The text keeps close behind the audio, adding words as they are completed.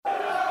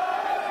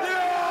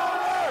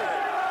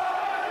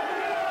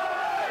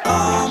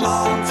Come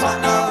on,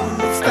 Tottenham,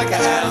 stick it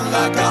in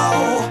the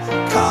goal.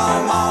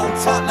 Come on,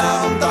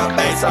 Tottenham, don't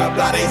be so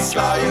bloody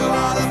slow. You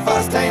are the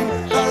first team,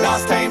 the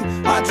last team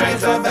my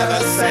dreams have ever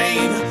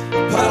seen.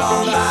 Put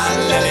on that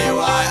lily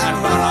white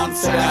and run on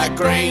to that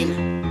green.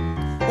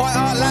 White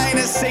Hart Lane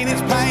has seen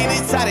its pain,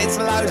 it's had its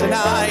lows and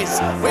highs.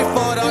 We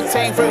fought our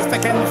team through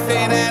thick and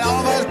thin and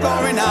all those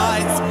glory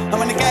nights. And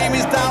when the game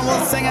is done,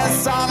 we'll sing a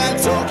song and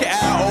talk it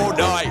out all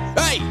night.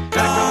 Hey!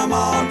 Come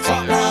on,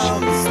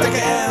 Tottenham, stick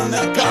it in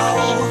the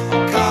goal.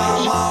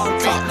 Come on,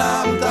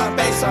 Tottenham, don't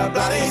be so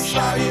bloody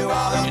slow. You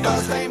are the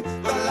first team,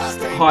 the last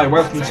team. Hi,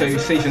 welcome to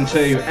Season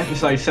 2,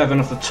 Episode 7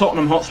 of the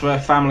Tottenham Hotspur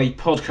Family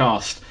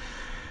Podcast.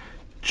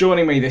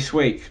 Joining me this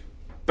week,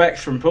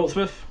 Bex from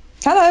Portsmouth.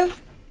 Hello.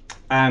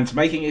 And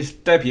making his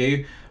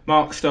debut,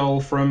 Mark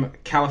Stoll from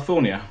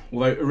California,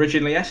 although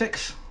originally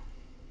Essex.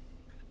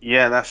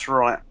 Yeah, that's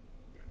right.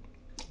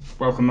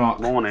 Welcome,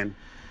 Mark. Morning.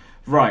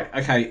 Right,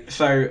 okay,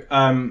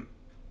 so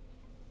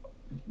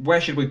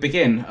where should we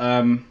begin?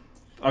 I mean,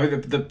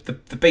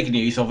 the big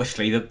news,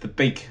 obviously, the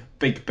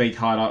big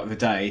highlight of the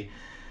day,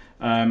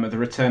 the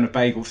return of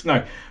bagels.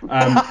 No,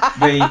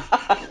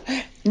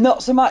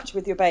 Not so much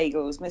with your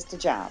bagels, Mr.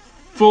 Jab.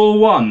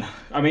 4-1.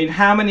 I mean,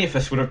 how many of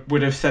us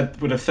would have said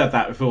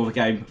that before the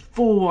game?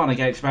 4-1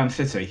 against Man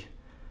City.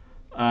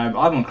 I'm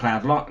on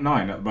cloud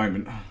 9 at the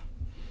moment.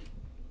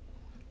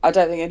 I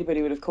don't think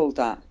anybody would have called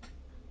that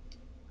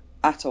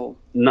at all.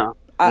 No,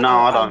 I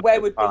don't.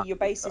 Where would be your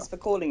basis for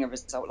calling a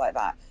result like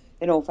that?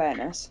 In all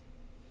fairness,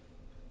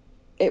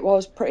 it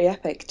was pretty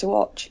epic to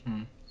watch.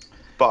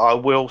 But I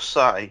will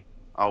say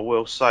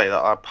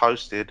that I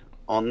posted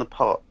on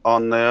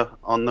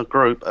the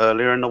group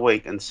earlier in the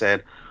week and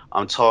said,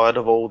 I'm tired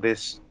of all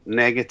this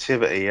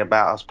negativity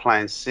about us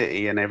playing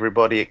City and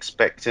everybody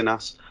expecting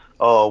us,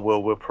 oh,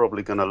 well, we're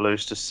probably going to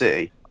lose to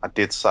City. I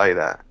did say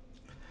that.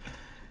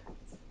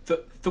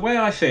 The way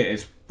I see it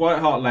is, White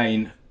Hart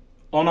Lane,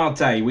 on our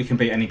day, we can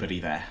beat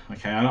anybody there.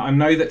 Okay, I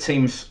know that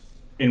teams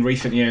in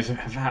recent years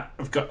have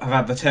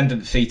had the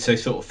tendency to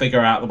sort of figure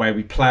out the way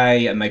we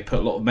play and they put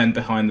a lot of men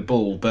behind the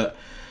ball. But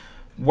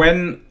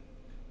when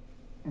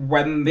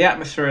the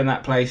atmosphere in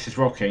that place is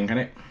rocking,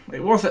 and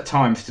it was at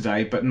times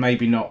today, but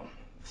maybe not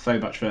so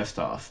much first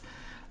half.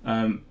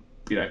 On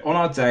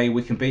our day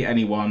we can beat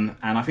anyone,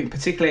 and I think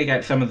particularly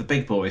against some of the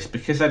big boys,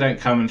 because they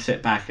don't come and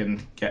sit back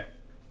and get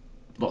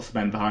lots of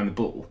men behind the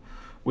ball,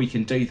 we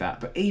can do that.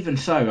 But even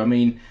so, I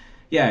mean,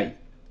 yeah,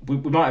 we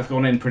might have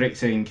gone in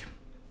predicting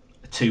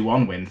a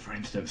 2-1 win, for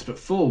instance, but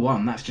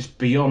 4-1, that's just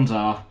beyond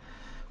our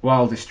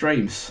wildest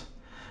dreams.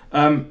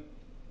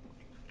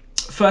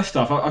 First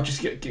off, I'll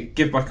just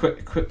give my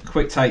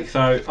quick take.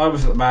 So I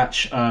was at the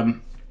match.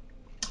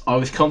 I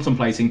was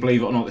contemplating,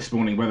 believe it or not, this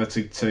morning whether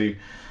to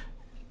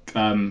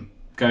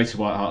go to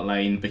White Hart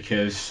Lane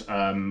because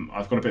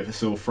I've got a bit of a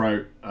sore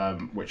throat,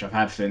 which I've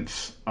had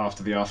since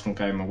after the Arsenal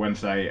game on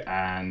Wednesday,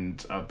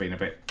 and I've been a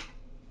bit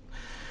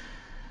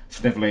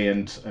snivelly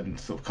and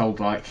sort of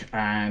cold-like,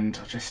 and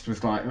I just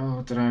was like, oh,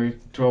 I don't know,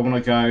 do I want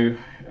to go?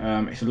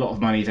 It's a lot of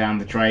money down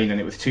the drain,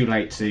 and it was too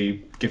late to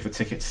give the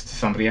tickets to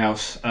somebody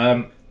else.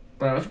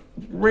 But I was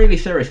really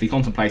seriously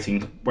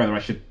contemplating whether I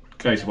should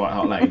go to White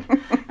Hart Lane.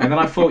 And then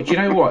I thought, you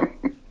know what?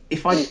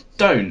 If I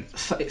don't,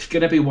 it's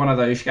going to be one of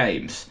those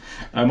games.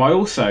 I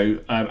also,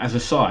 as a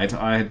side,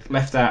 I had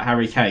left out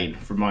Harry Kane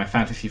from my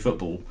fantasy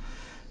football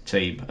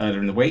team earlier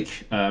in the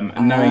week,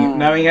 and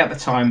knowing at the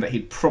time that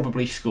he'd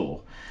probably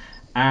score.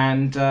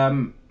 And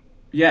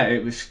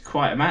it was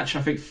quite a match.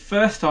 I think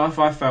first half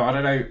I felt, I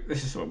don't know,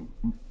 this is sort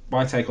of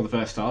my take on the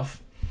first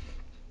half.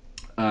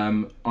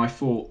 I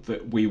thought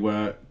that we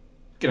were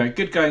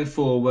good going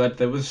forward.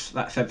 There was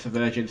that sense of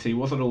urgency. It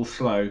wasn't all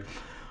slow,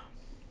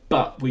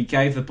 but we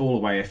gave the ball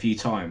away a few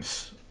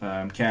times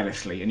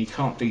carelessly, and you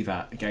can't do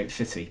that against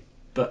City.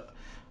 But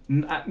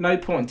at no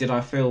point did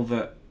I feel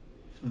that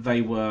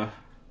they were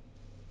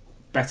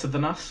better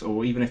than us,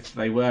 or even if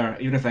they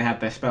had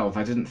their spells,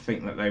 I didn't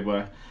think that they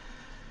were.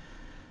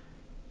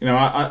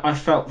 I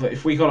felt that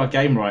if we got our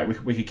game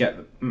right, we could get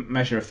the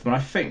measure of them.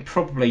 And I think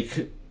probably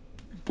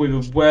we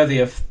were worthy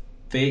of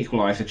the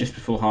equaliser just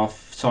before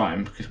half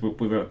time because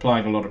we were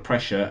applying a lot of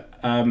pressure.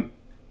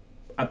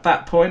 At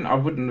that point, I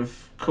wouldn't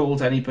have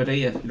called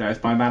anybody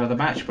as my man of the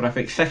match, but I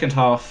think second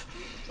half,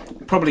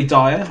 probably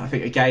Dyer. I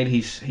think again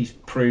he's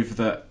proved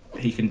that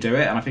he can do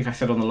it, and I think I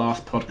said on the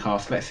last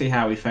podcast, let's see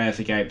how he fares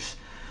against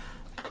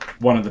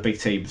one of the big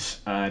teams,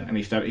 and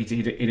he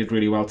did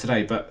really well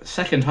today. But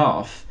second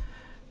half,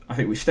 I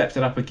think we stepped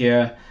it up a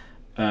gear,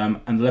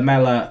 and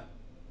Lamela,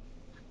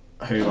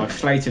 who I've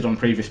slated on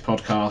previous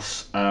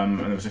podcasts, and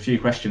there was a few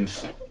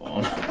questions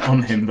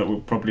on him that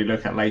we'll probably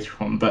look at later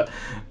on, but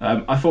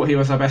I thought he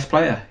was our best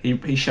player.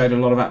 He showed a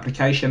lot of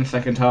application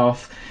second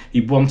half.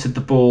 He wanted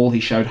the ball, he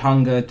showed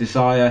hunger,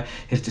 desire,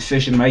 his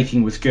decision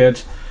making was good,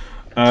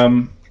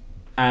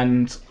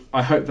 and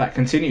I hope that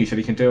continues and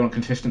he can do it on a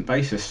consistent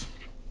basis.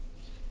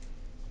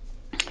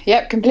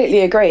 Yep,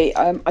 completely agree.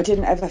 I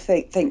didn't ever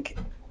think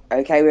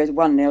okay, we're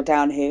 1-0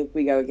 down, here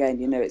we go again,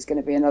 it's going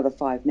to be another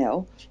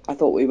 5-0. I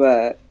thought we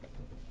were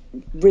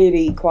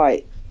really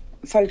quite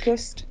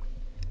focused,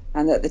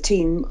 and that the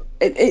team,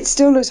 it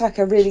still looks like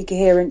a really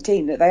coherent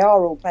team, that they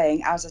are all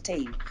playing as a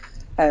team.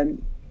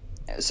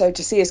 So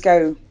to see us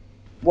go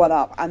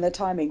 1-up, and the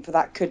timing for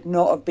that could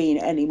not have been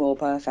any more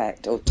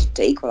perfect, or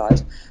to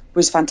equalise,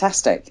 was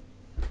fantastic.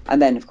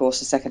 And then, of course,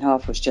 the second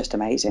half was just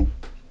amazing.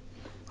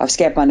 I've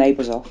scared my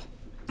neighbours off.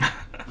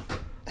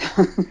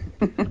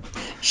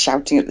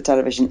 Shouting at the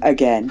television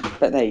again,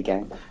 but there you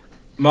go.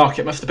 Mark,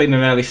 it must have been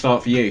an early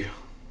start for you.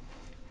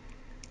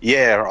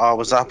 Yeah, I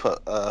was up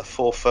at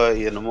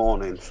 4:30 in the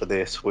morning for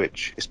this,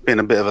 which it's been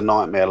a bit of a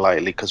nightmare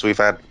lately because we've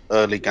had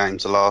early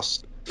games the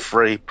last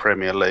 3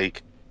 Premier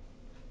League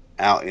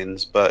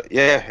outings. But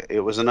yeah, it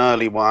was an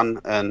early one,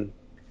 and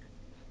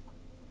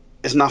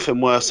there's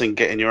nothing worse than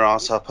getting your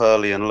ass up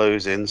early and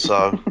losing.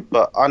 So,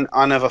 but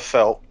I never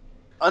felt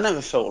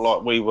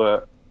like we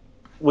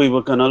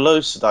were going to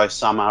lose today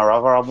somehow or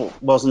other. I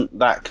wasn't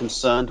that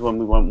concerned when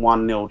we went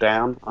 1-0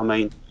 down. I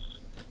mean,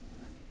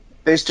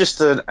 there's just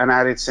an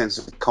added sense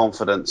of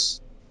confidence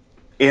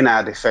in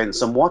our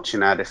defence and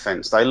watching our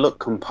defence. They look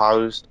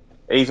composed.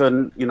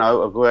 Even,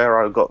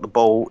 Aguero got the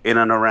ball in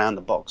and around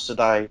the box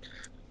today.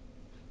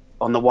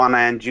 On the one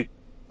hand,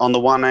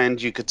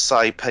 you could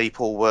say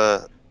people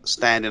were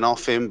standing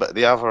off him, but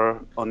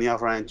on the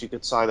other hand, you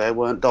could say they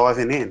weren't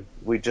diving in.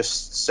 We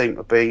just seemed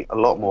to be a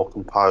lot more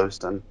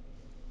composed, and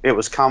it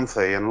was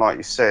comfy. And like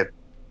you said,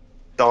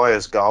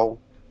 Dyer's goal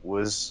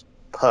was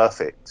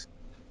perfect,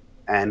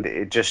 and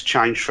it just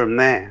changed from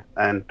there.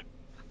 And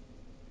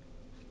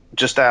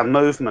just our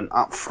movement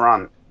up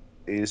front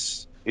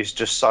is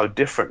just so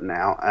different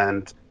now,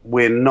 and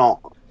we're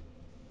not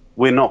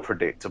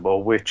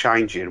predictable. We're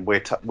changing.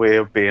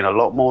 We're being a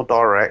lot more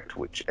direct,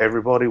 which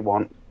everybody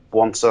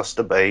wants us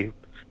to be.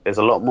 There's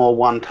a lot more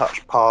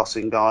one-touch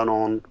passing going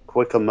on,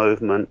 quicker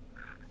movement,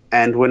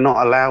 and we're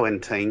not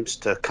allowing teams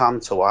to come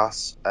to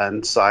us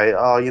and say,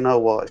 "Oh, you know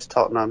what? It's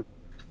Tottenham.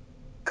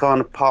 Kind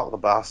of park the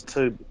bus,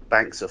 2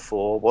 banks of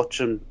 4, watch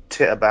them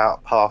tit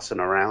about passing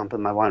around,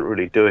 and they won't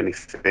really do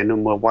anything,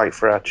 and we'll wait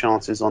for our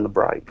chances on the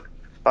break."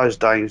 Those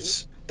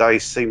days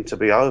seem to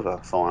be over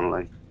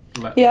finally.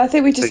 Yeah, I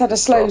think we just had a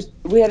slow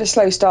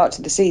start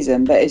to the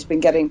season, but it's been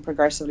getting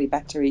progressively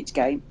better each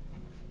game.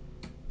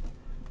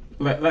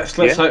 Let's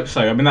hope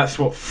so. I mean, that's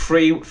what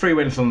 3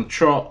 wins on the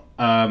trot.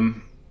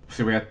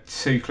 So we had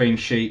 2 clean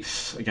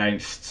sheets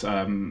against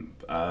 3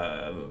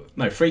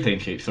 clean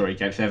sheets,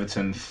 against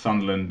Everton,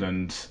 Sunderland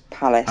and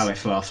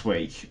Palace last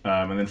week,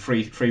 and then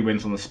 3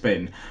 wins on the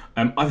spin.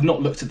 I've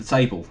not looked at the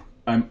table.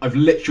 I've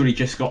literally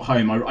just got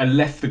home. I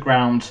left the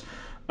ground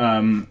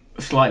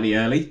slightly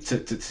early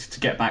to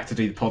get back to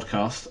do the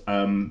podcast,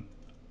 and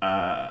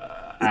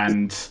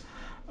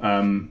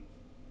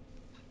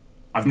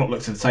I've not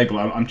looked at the table.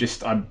 I'm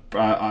just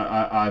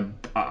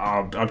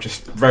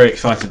very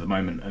excited at the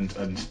moment,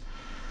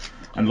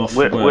 and lost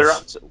for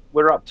words.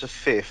 We're up to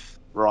 5th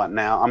right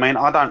now. I mean,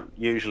 I don't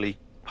usually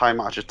pay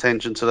much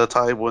attention to the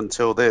table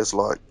until there's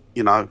 10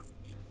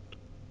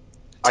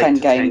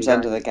 games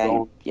under the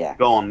game.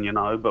 Gone,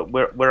 but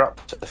we're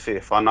up to the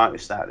 5th. I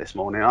noticed that this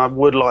morning. I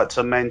would like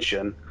to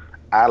mention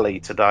Ali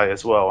today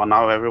as well. I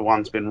know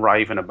everyone's been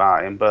raving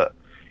about him, but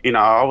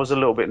I was a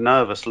little bit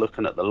nervous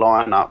looking at the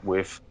lineup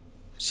with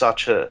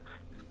such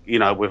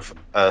with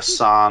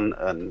Son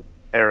and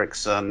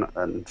Eriksen,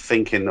 and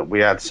thinking that we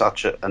had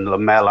and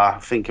Lamela,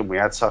 thinking we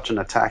had such an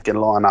attacking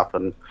lineup,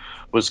 and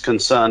was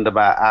concerned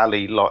about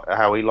Ali,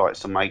 how he likes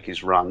to make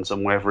his runs,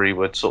 and whether he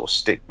would sort of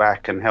stick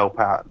back and help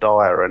out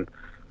Dyer. And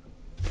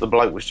the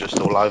bloke was just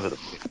all over the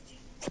place,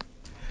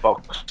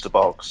 box to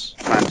box,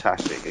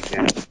 fantastic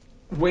again.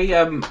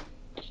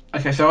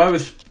 So I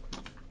was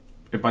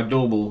in my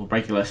normal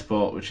regular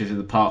sport, which is in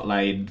the Park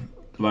Lane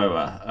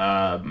lower.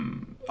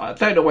 I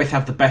don't always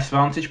have the best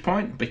vantage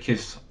point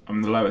because I'm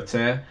in the lower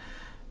tier.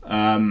 So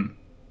I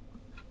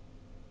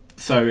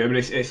mean,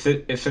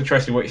 it's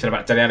interesting what you said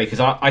about Dele Alli,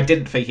 because I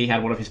didn't think he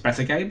had one of his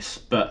better games,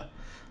 but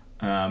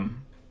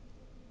I'm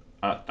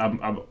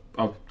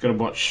gonna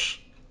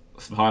watch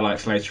some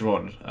highlights later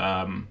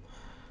on.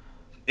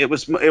 It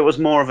was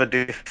more of a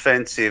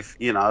defensive,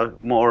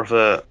 more of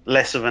a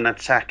less of an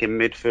attacking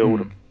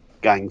midfield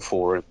game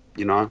for him,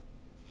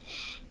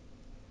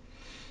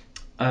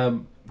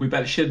 We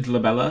mentioned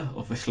Lamela.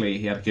 Obviously,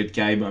 he had a good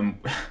game, and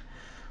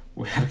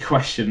we had a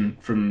question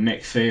from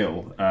Nick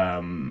Seal,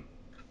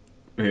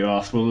 who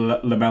asked, "Will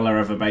Lamela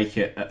ever make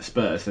it at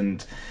Spurs?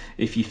 And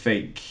if you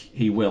think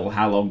he will,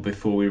 how long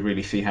before we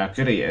really see how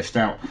good he is?"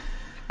 Now,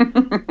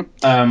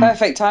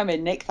 perfect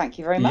timing, Nick. Thank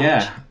you very much.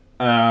 Yeah.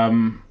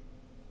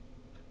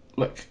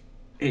 Look,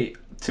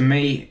 to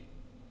me,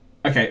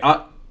 okay.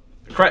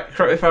 Correct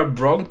me if I'm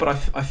wrong, but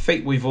I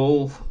think we've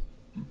all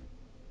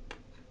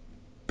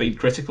been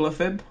critical of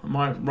him. Am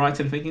I right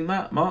in thinking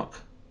that, Mark?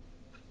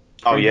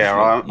 Oh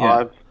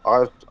yeah,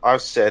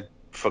 I've said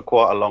for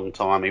quite a long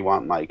time he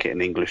won't make it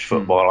in English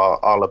football.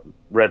 I'll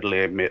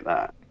readily admit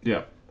that.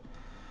 Yeah.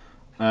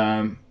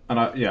 I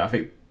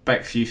think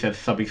Bex, you said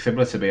something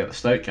similar to me at the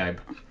Stoke game.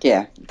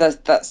 Yeah,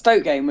 that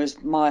Stoke game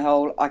was my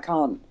whole. I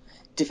can't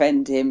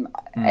defend him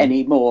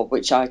anymore,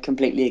 which I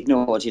completely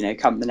ignored.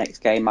 Come the next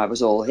game, I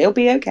was all, he'll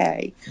be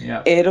okay.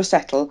 Yeah. It'll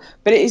settle.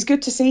 But it is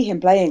good to see him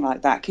playing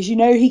like that because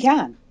he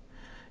can.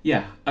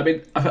 Yeah, I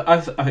mean, I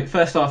think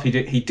first half he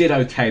did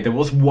okay. There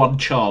was one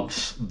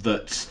chance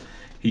that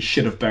he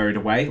should have buried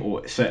away,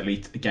 or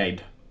certainly, again,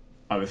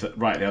 I was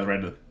right at the other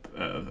end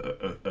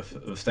of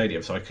the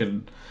stadium, so I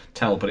couldn't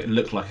tell, but it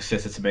looked like a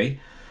sitter to me.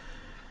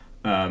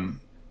 Where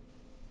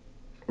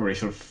he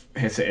sort of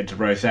hit it into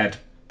Rose Ed.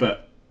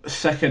 But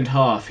second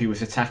half, he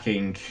was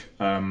attacking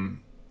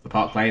the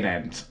Park Lane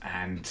end,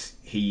 and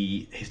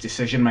his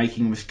decision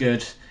making was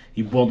good.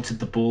 He wanted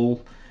the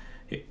ball.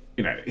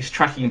 His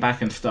tracking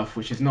back and stuff,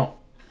 which is not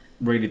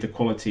really the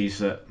qualities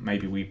that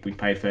maybe we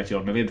paid 30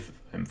 odd million for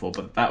him for,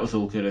 but that was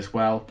all good as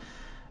well.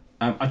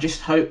 I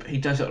just hope he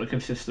does it on a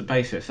consistent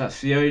basis. That's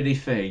the only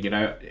thing,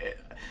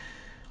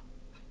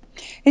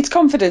 It's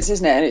confidence,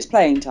 isn't it? And it's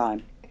playing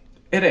time.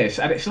 It is,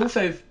 and it's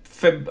also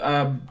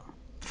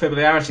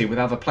familiarity with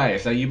other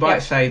players. So you might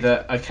say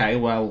that, okay,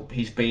 well,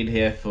 he's been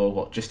here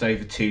for just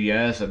over 2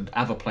 years, and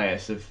other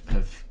players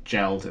have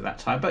gelled at that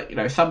time.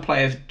 But some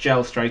players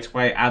gel straight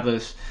away,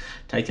 others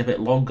take a bit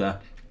longer.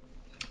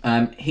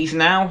 He's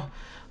now,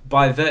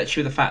 by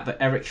virtue of the fact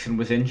that Eriksen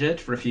was injured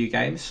for a few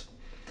games,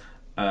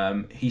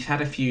 he's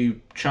had a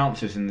few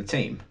chances in the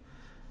team.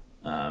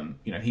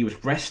 He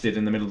was rested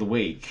in the middle of the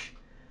week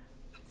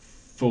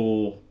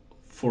for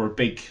a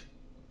big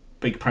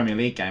Premier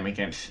League game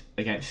against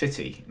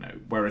City.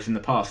 Whereas in the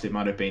past it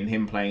might have been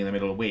him playing in the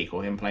middle of the week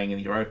or him playing in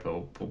the Europa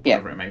or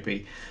whatever it may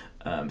be.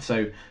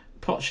 So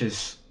Poch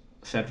has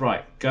said,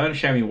 right, go and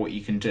show me what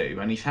you can do.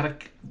 And he's had a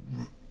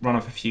run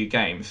of a few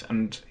games,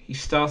 and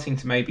he's starting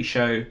to maybe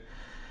show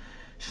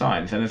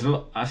signs. And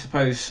I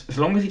suppose as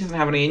long as he doesn't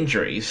have any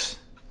injuries,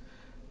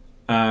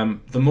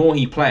 the more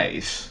he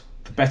plays,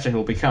 the better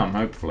he'll become,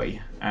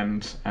 hopefully,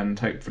 and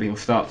hopefully he'll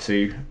start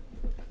to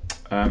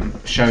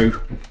show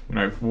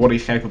what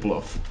he's capable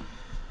of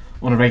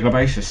on a regular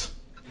basis.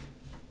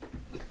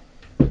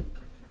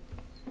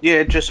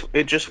 Yeah,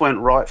 it just went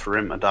right for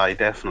him today,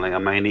 definitely. I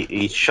mean,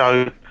 he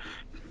showed.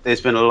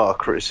 There's been a lot of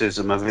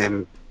criticism of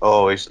him.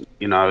 Oh,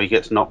 he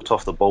gets knocked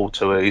off the ball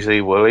too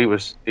easy. Well, he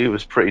was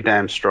pretty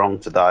damn strong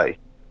today,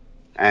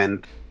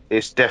 and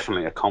it's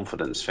definitely a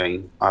confidence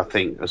thing, I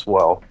think, as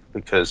well,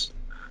 because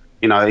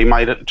he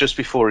made it just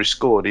before he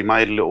scored. He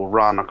made a little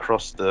run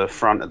across the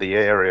front of the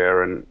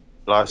area, and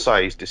like I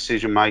say, his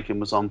decision making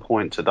was on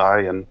point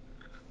today.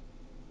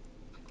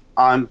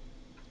 And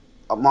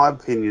my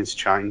opinion's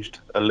changed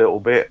a little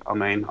bit. I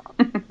mean,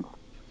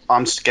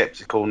 I'm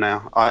sceptical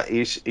now.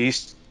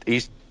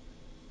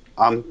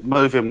 I'm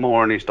moving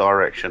more in his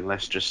direction.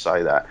 Let's just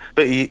say that.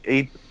 But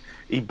he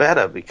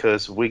better,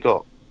 because we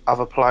got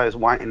other players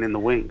waiting in the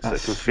wings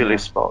that can fill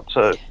his spot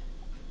too.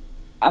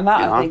 And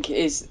that I think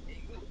is,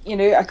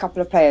 a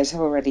couple of players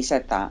have already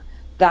said that.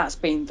 That's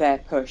been their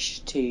push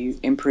to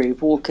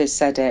improve. Walker's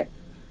said it.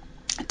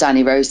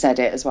 Danny Rose said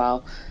it as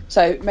well.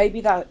 So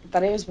maybe that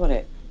is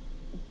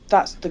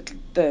that's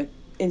the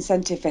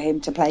incentive for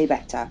him to play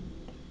better,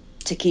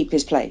 to keep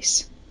his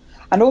place.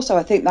 And also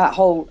I think that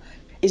whole,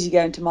 is he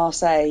going to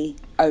Marseille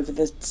over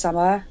the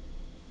summer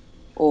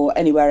or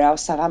anywhere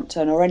else,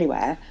 Southampton or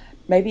anywhere,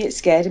 maybe it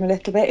scared him a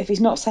little bit. If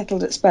he's not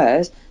settled at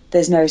Spurs,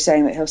 there's no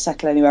saying that he'll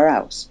settle anywhere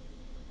else.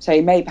 So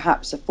he may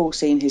perhaps have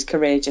foreseen his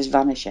career just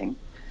vanishing.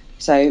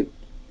 So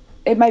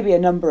it may be a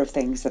number of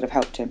things that have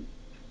helped him.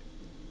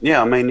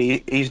 Yeah, I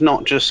mean, he's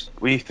not just,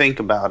 we think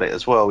about it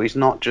as well, he's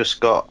not just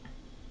got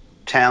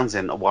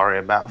Townsend to worry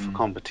about for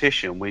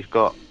competition. We've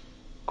got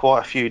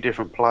quite a few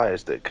different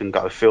players that can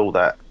go fill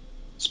that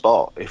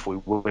spot if we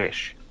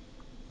wish,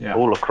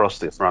 all across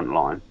the front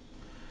line.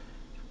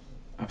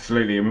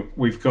 Absolutely.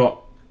 We've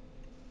got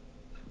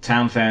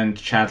Townsend,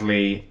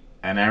 Chadley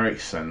and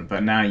Eriksen,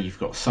 but now you've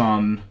got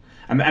Son,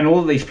 and all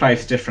of these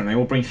players are different. They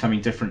all bring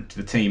something different to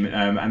the team.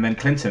 And then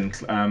Clinton,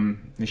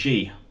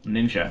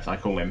 Ninja as I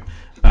call him,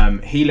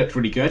 he looked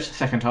really good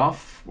second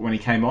half when he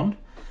came on.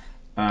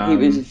 He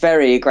was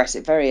very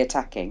aggressive, very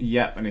attacking.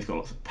 Yeah, and he's got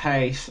lots of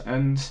pace,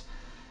 and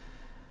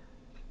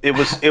it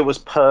was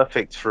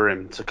perfect for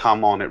him to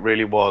come on. It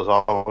really was.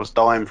 I was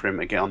dying for him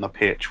to get on the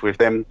pitch with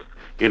them.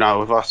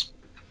 With us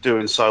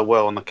doing so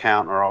well on the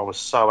counter, I was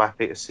so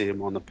happy to see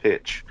him on the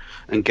pitch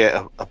and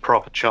get a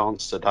proper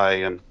chance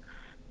today. And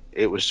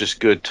it was just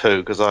good too,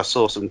 because I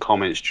saw some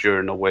comments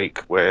during the week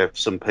where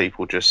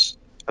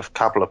a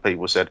couple of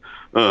people said,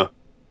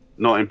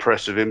 not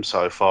impressed with him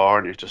so far,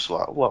 and it's just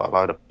like, what a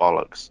load of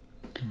bollocks.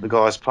 The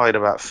guy's played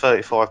about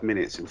 35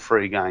 minutes in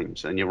 3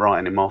 games, and you're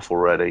writing him off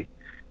already.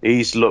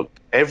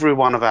 Every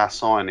one of our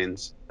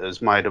signings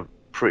has made a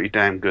pretty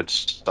damn good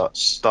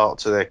start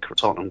to their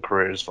Tottenham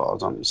career, as far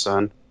as I'm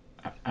concerned.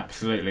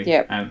 Absolutely.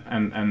 Yeah.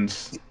 And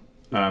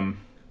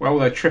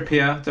although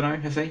Trippier, I don't know,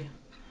 has he?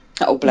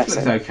 Oh, bless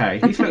him.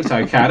 He's looked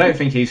okay. I don't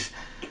think he's.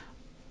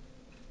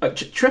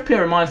 Trippier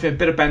reminds me a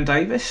bit of Ben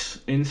Davis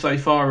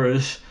insofar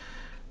as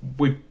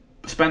we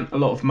spent a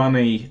lot of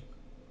money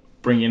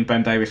bringing in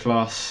Ben Davis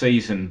last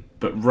season,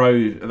 but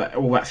Rose,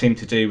 all that seemed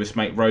to do was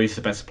make Rose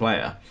the better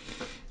player.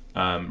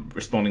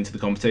 responding to the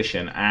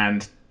competition.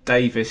 And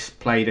Davis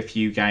played a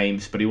few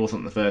games, but he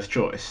wasn't the first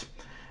choice,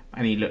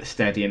 and he looked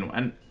steady.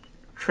 And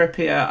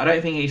Trippier, I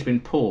don't think he's been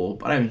poor,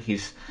 but I don't think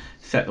he's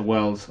set the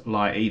world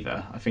alight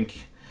either. I think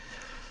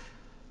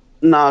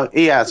No,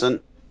 he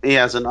hasn't. He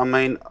hasn't. I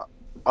mean,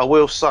 I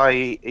will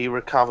say he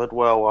recovered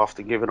well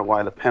after giving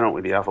away the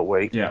penalty the other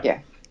week.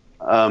 yeah.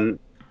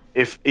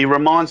 If he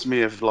reminds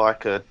me of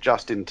like a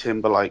Justin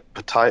Timberlake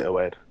potato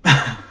head,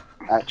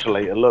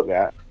 actually to look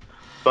at.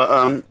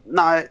 But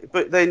no.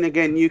 But then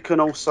again, you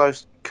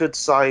could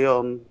say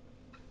on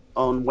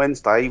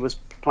Wednesday he was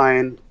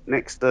playing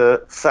next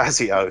to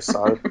Fazio,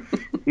 so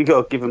you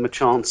got to give him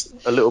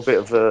a little bit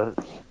of a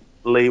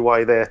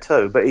leeway there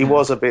too. But he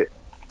was a bit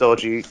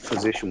dodgy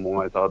position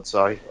wise, I'd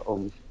say,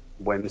 on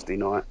Wednesday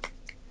night,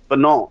 but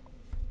not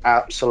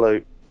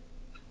absolute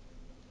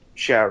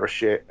shower of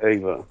shit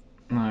either.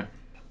 No,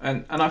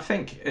 and I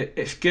think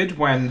it's good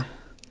when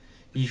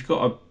you've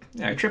got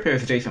Trippier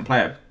is a decent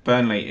player at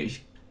Burnley.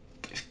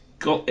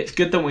 It's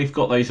good that we've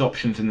got those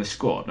options in the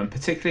squad, and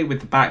particularly with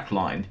the back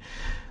line,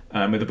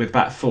 with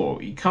back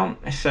four, you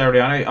can't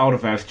necessarily. I know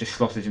Alderweireld just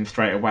slotted him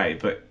straight away,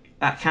 but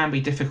that can be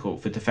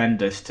difficult for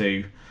defenders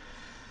to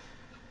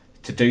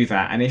do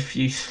that. And if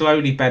you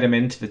slowly bed him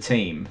into the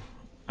team,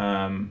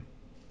 that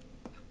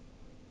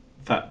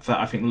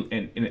I think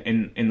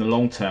in the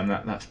long term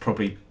that's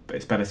probably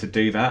it's better to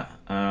do that.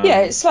 Yeah,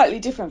 it's slightly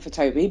different for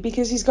Toby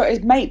because he's got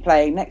his mate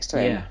playing next to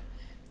him.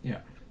 Yeah.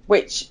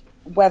 Which,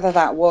 whether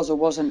that was or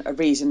wasn't a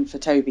reason for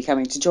Toby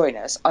coming to join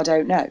us, I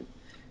don't know.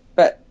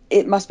 But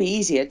it must be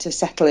easier to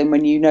settle in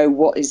when you know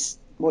what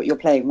you're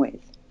playing with.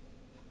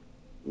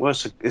 Well,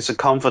 it's a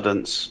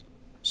confidence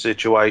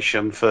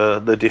situation for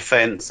the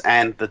defence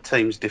and the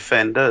team's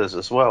defenders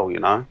as well, you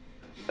know.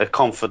 They're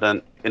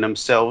confident in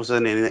themselves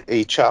and in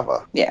each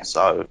other. Yeah.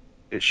 So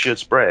it should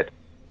spread.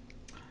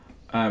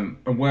 A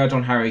word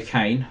on Harry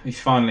Kane. He's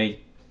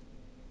finally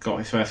got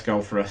his first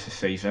goal for us this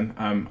season.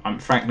 I'm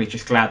frankly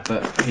just glad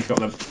that he's got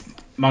the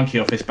monkey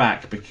off his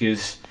back,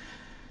 because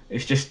it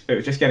was just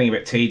getting a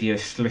bit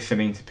tedious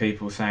listening to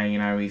people saying, you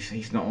know,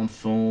 he's not on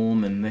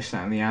form and this,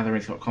 that and the other.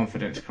 He's got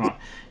confidence.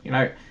 You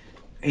know,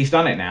 he's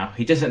done it now.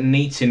 He doesn't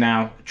need to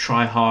now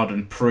try hard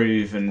and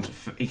prove, and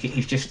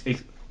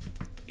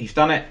he's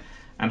done it,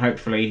 and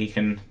hopefully he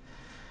can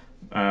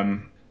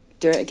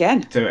do it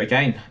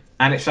again.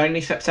 And it's only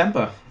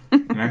September. You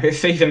know, his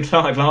season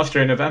started last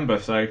year in November,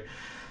 so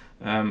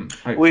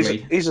hopefully well,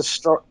 he's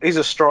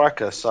a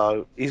striker,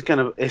 so he's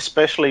gonna,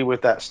 especially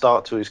with that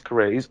start to his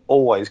career, he's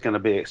always going to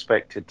be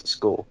expected to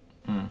score.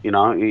 You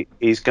know,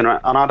 he's gonna,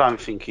 and I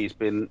don't think he's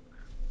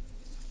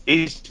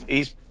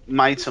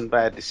made some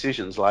bad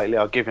decisions lately.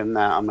 I'll give him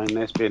that. I mean,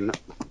 there's been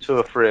 2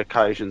 or 3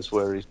 occasions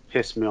where he's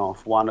pissed me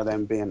off. One of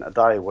them being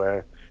today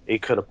where he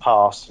could have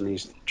passed and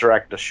he's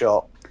dragged a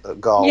shot at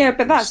goal. Yeah,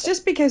 but that's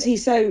just because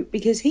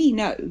he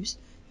knows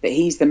that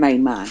he's the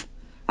main man,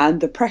 and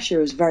the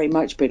pressure has very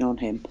much been on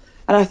him.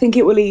 And I think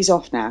it will ease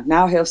off now.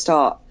 Now he'll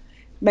start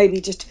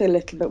maybe just to feel a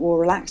little bit more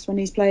relaxed when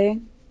he's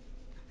playing.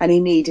 And he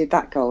needed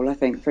that goal, I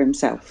think, for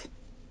himself.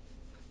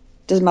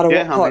 Doesn't matter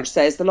what Poch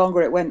says, the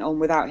longer it went on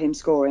without him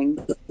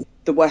scoring,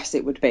 the worse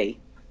it would be.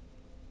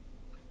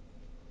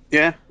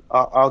 Yeah,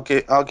 I'll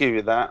give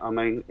you that. I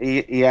mean,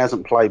 he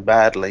hasn't played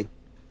badly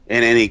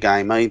in any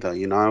game either,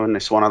 you know, and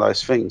it's one of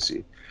those things.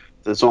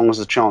 As long as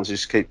the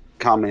chances keep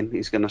coming,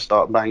 he's going to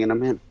start banging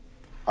them in.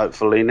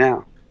 Hopefully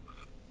now.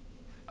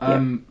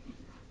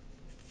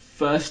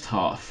 First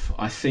half,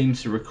 I seem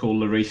to recall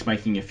Lloris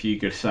making a few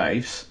good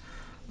saves.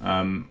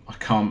 I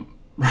can't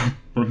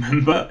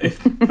remember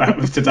if that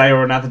was today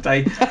or another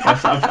day.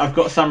 I've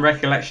got some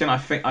recollection. I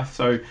think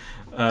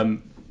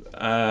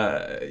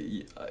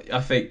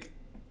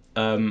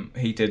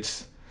he did.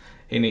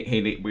 We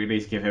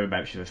need to give him a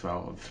mention as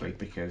well, obviously,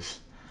 because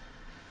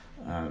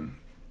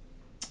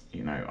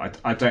you know,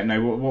 I don't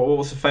know what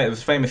was the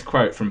famous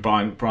quote from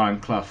Brian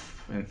Clough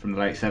from the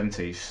late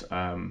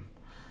 70s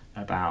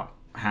about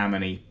how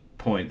many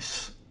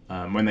points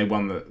when they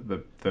won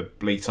the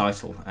league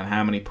title, and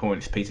how many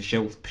points Peter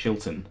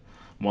Shilton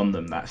won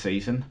them that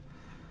season.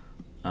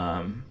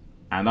 And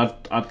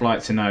I'd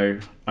like to know,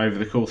 over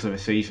the course of a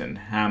season,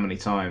 how many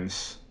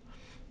times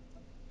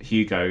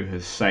Hugo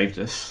has saved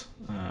us.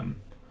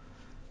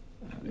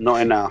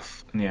 Not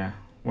enough. Yeah,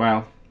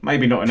 well,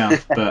 maybe not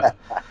enough,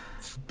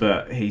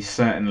 but he's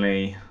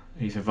a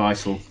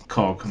vital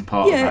cog and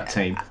part of that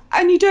team.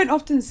 And you don't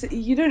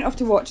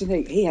often watch and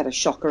think he had a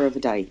shocker of a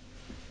day.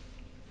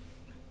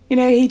 You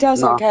know, he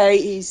does okay.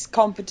 He's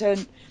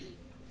competent.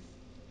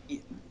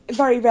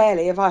 Very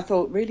rarely have I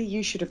thought, really,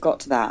 you should have got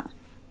to that.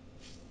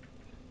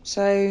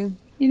 So,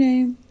 you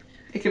know,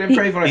 he can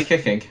improve on his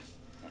kicking.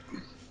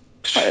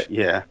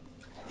 Yeah,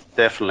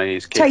 definitely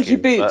his kicking. Take your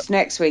boots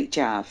next week,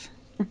 Jav.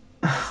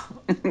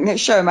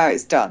 Show him how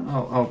it's done.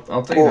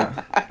 I'll do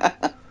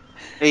that.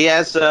 He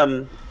has.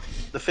 The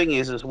thing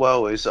is, as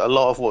well, is a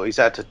lot of what he's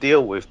had to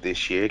deal with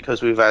this year,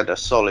 because we've had a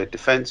solid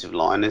defensive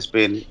line, has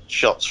been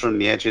shots from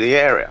the edge of the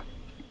area.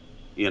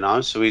 You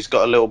know, so he's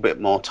got a little bit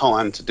more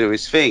time to do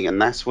his thing,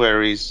 and that's where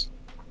he's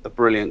a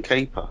brilliant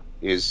keeper.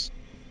 Is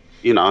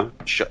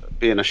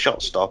being a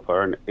shot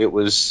stopper, and it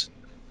was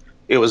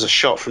a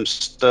shot from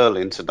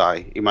Sterling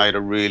today. He made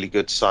a really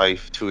good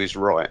save to his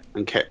right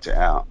and kept it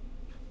out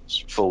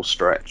full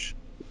stretch.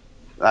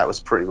 That was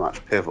pretty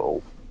much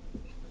pivotal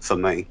for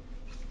me.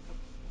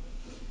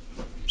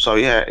 So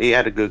yeah, he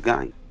had a good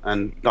game,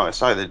 and like I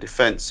say, the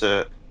defence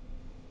are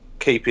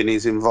keeping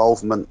his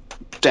involvement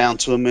down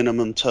to a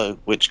minimum too,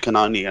 which can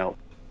only help.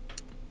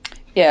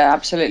 Yeah,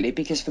 absolutely.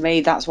 Because for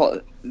me, that's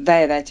what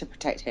they're there to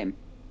protect him.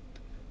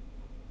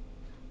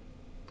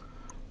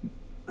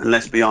 And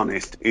let's be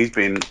honest, he's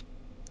been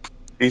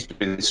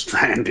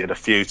stranded a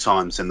few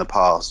times in the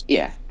past.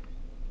 Yeah,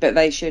 but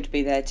they should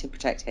be there to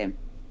protect him.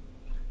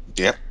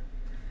 Yep.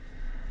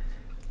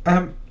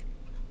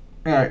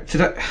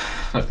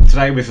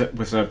 Today was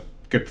a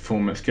good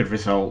performance, good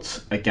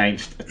results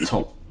against a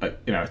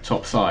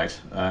top side.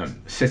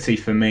 City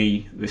for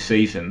me this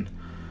season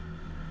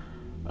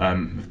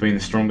have been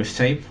the strongest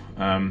team.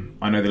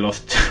 I know they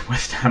lost to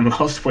West Ham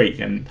last week,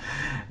 and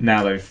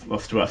now they've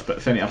lost to us. But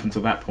certainly up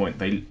until that point,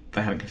 they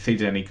hadn't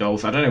conceded any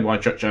goals. I don't know why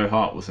Joe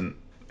Hart wasn't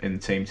in the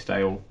team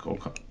today, or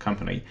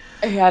Company.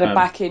 He had a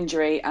back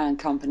injury, and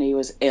Company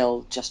was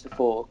ill just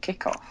before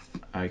kickoff.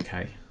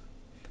 Okay.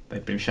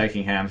 They'd been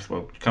shaking hands.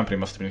 Well, Company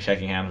must have been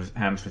shaking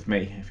hands with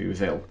me if he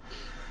was ill.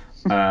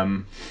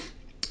 That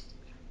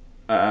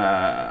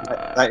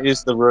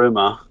is the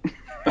rumour.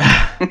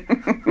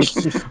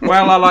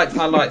 Well, I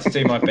like to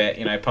do my bit,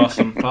 pass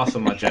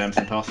on my germs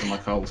and pass on my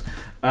colds.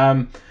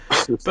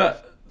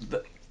 But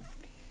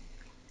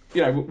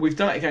we've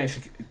done it against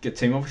a good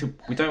team. Obviously,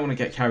 we don't want to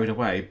get carried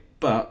away.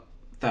 But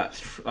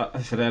that's, as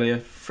I said earlier,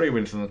 3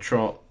 wins on the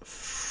trot,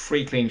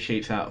 3 clean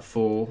sheets out of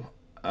 4.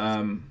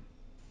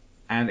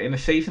 And in a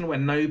season where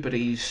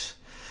nobody's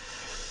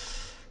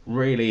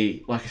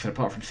really, like I said,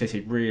 apart from City,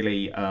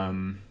 really,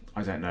 shown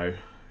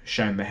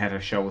their head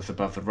and shoulders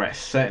above the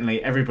rest.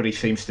 Certainly, everybody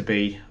seems to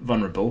be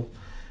vulnerable.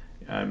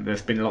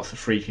 There's been lots of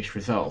freakish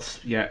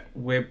results. Yet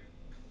we're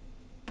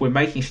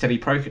making steady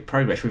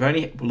progress. We've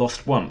only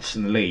lost once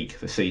in the league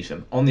this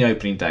season on the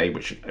opening day,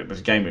 which was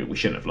a game we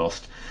shouldn't have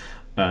lost.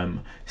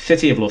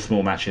 City have lost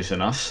more matches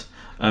than us.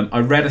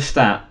 I read a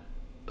stat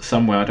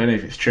somewhere. I don't know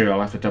if it's true.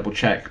 I'll have to double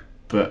check.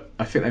 But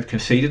I think they've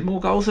conceded more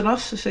goals than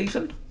us this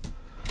season,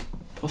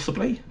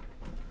 possibly.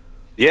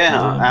 Yeah,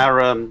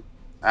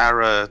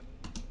 our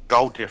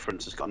goal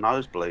difference has got a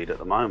nosebleed at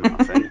the moment,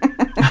 I think.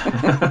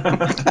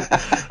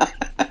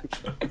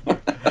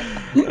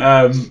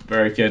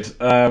 Very good.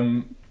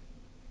 And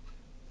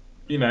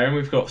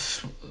we've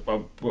got.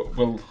 Well,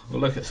 we'll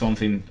look at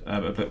Swansea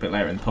a bit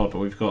later in the pod, but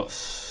we've got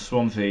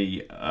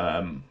Swansea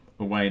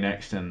away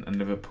next and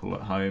Liverpool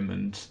at home,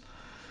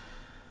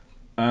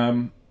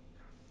 and.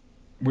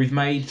 We've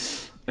made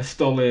a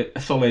solid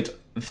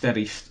and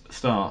steady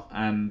start,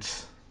 and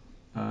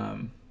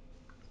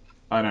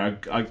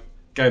I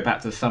go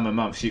back to the summer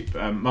months.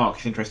 Mark,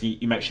 it's interesting.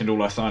 You mentioned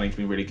all our signings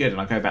being really good, and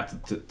I go back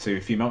to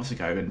a few months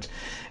ago, and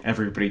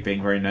everybody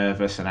being very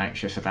nervous and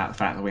anxious about the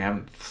fact that we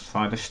haven't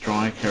signed a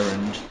striker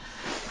and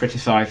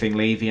criticising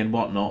Levy and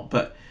whatnot.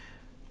 But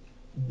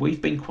we've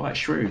been quite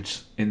shrewd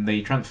in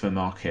the transfer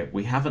market.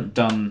 We haven't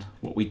done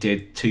what we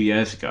did 2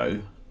 years ago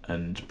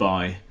and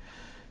buy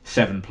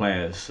 7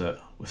 players that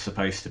were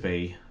supposed to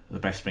be the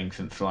best thing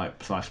since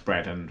sliced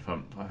bread, and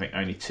I think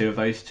only 2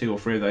 or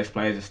 3 of those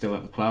players are still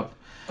at the club.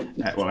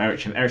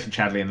 Ericsson,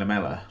 Chadley, and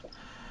Lamela.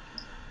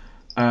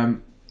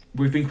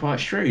 We've been quite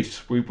shrewd.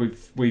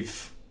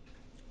 We've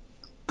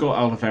got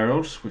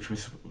Alderweireld, which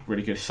was a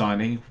really good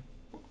signing.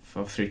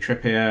 Obviously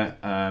Trippier.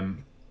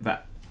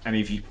 And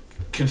if you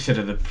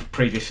consider the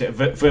previous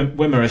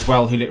Wimmer as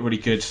well, who looked really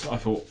good, I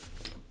thought,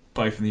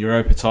 both in the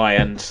Europa tie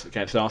and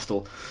against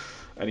Arsenal.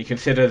 And you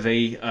consider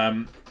the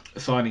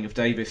signing of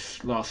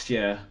Davis last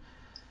year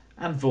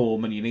and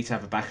Vorm, and you need to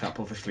have a backup,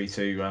 obviously,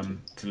 to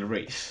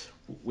Lloris.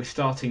 We're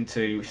starting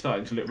to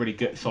look really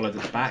good, solid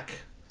at the back.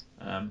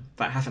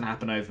 That hasn't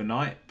happened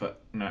overnight,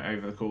 but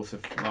over the course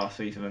of last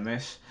season and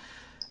this,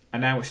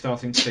 and now we're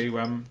starting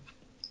to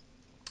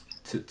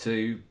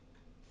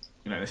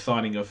the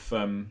signing of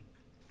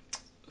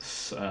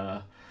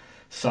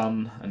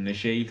Son and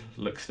Nagy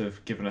looks to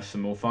have given us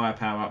some more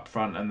firepower up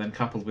front, and then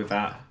coupled with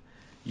that,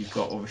 you've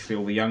got obviously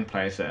all the young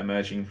players that are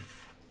emerging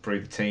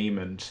through the team,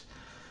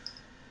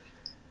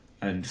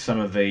 and some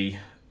of the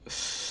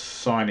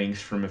signings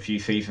from a few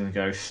seasons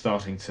ago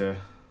starting to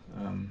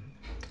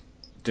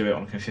do it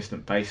on a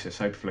consistent basis.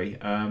 Hopefully,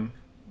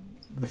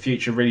 the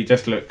future really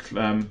does look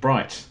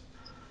bright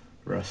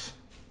for us.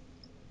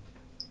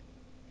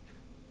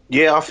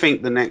 Yeah, I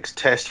think the next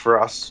test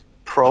for us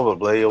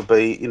probably will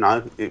be,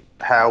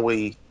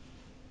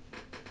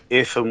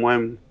 if and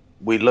when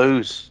we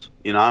lose,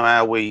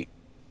 how we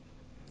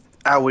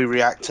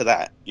react to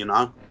that.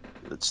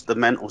 It's the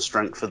mental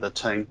strength of the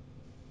team.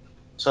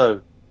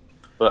 So,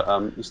 but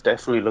it's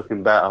definitely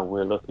looking better.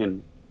 We're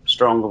looking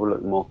stronger. We're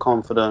looking more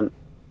confident.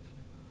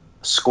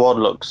 The squad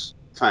looks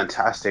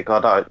fantastic.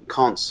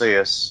 Can't see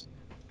us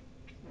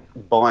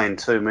buying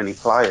too many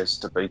players,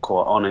 to be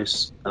quite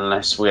honest,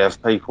 unless we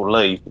have people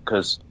leave,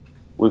 because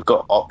we've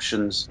got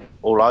options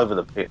all over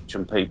the pitch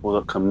and people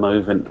that can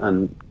move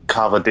and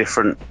cover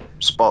different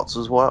spots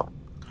as well.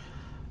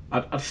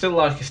 I'd still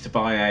like us to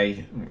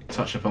buy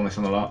touch upon this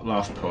on the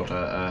last pod,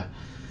 a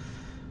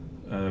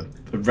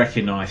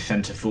recognised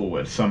centre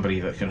forward, somebody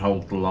that can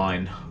hold the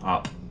line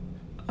up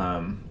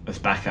as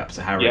backup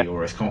to Harry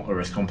or as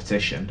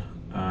competition.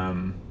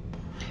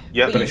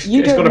 But it's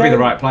got to be the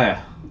right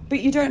player.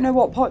 But you don't know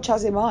what Poch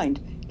has in mind,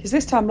 because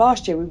this time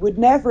last year we would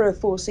never have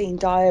foreseen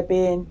Dyer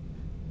being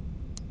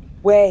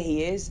where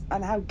he is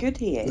and how good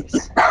he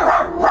is.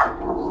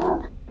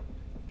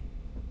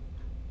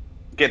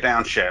 Get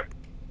down, Shep.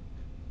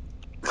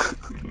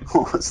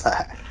 What was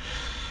that?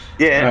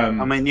 Yeah,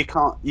 I mean,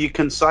 you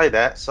can say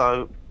that,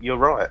 so you're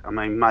right. I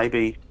mean,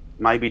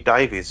 maybe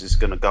Davies is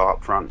going to go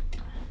up front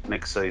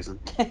next season.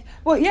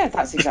 Well, yeah,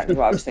 that's exactly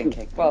what I was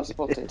thinking. Well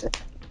spotted.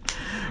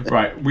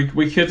 Right,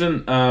 we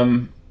couldn't.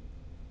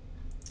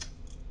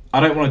 I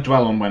don't want to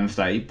dwell on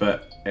Wednesday,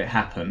 but it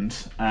happened,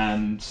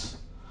 and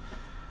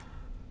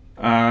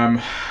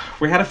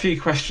we had a few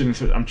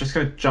questions. I'm just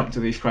going to jump to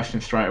these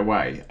questions straight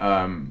away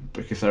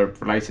because they're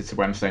related to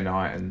Wednesday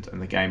night and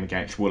the game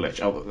against Woolwich.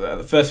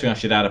 The first thing I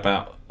should add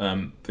about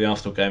the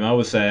Arsenal game, I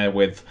was there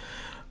with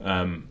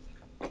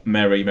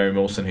Mary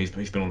Mawson, who's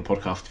been on the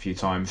podcast a few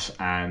times,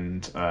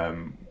 and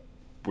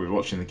we were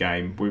watching the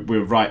game. We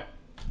were right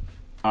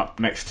up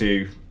next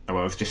to, it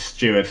was just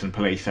stewards and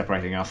police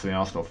separating us and the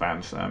Arsenal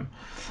fans.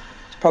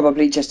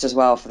 Probably just as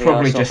well for the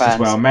Probably Arsenal just fans. as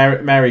well.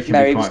 Mary can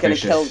be was quite going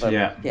vicious. to kill them.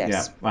 Yeah, yes.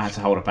 yeah. I had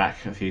to hold her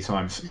back a few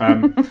times.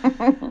 Sorry,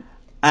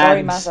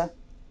 Mazza.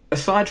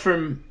 Aside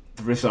from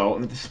the result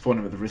and the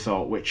disappointment with the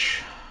result,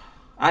 which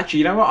actually,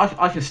 you know what,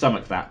 I can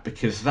stomach that,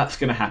 because that's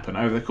going to happen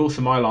over the course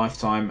of my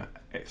lifetime.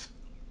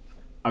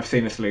 I've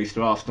seen us lose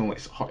to Arsenal.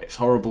 It's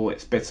horrible.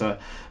 It's bitter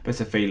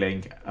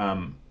feeling.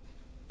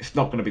 It's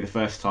not going to be the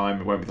first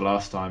time. It won't be the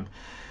last time.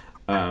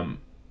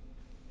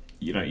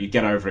 You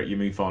get over it, you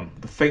move on.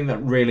 The thing that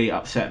really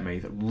upset me,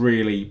 that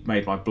really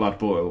made my blood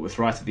boil, was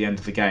right at the end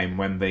of the game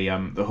when the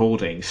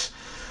hoardings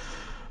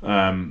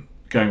going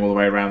all the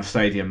way around the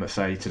stadium that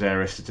say Today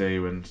is to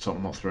do and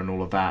Tottenham Hotspur and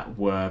all of that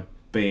were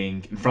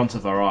being, in front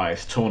of our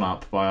eyes, torn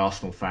up by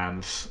Arsenal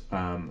fans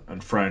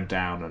and thrown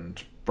down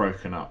and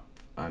broken up.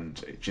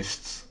 And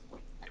it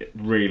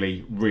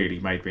really, really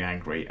made me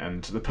angry.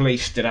 And the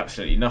police did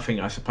absolutely nothing.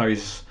 I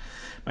suppose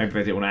maybe they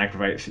didn't want to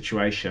aggravate the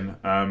situation.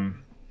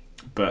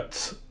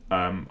 But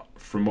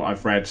from what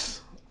I've read,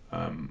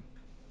 I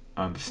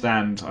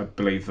understand, I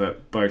believe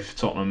that both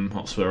Tottenham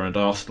Hotspur and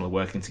Arsenal are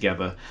working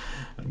together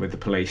with the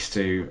police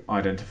to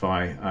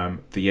identify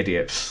the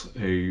idiots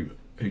who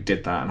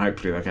did that, and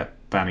hopefully they'll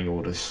get banning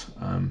orders.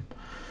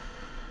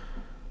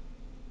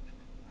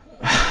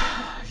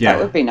 That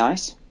would be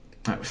nice.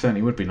 That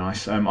certainly would be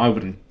nice. I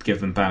wouldn't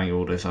give them banning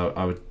orders.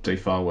 I would do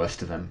far worse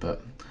to them,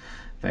 but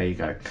there you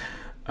go.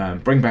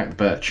 Bring back the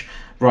birch.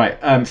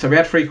 Right, so we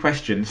had 3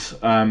 questions.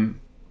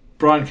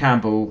 Brian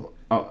Campbell,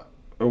 all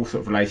sort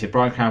of related.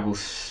 Brian Campbell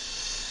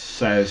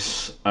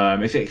says,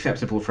 is it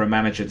acceptable for a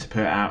manager to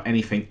put out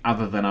anything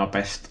other than our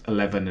best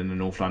 11 in the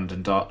North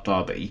London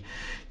derby?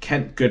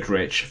 Kent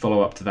Goodrich,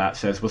 follow up to that,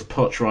 says, was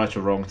Poch right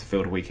or wrong to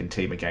field a weakened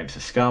team against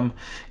the Scum?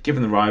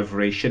 Given the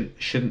rivalry,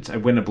 shouldn't a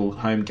winnable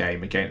home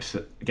game against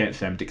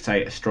them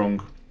dictate a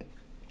strong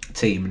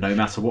team no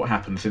matter what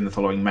happens in the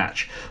following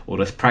match, or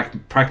does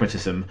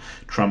pragmatism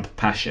trump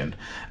passion?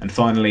 And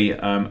finally,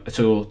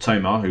 Atul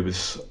Tomar, who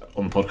was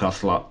on the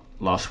podcast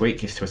last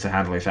week, his Twitter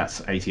handle is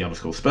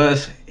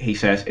 @80_Spurs. He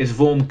says, is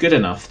Vorm good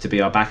enough to be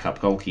our backup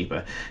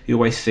goalkeeper? He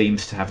always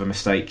seems to have a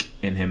mistake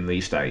in him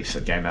these days.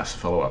 Again, that's a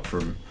follow-up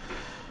from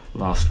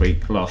last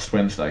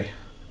Wednesday.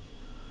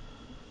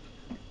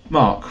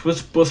 Mark,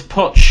 was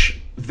Poch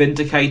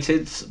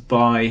vindicated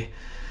by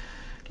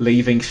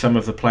leaving some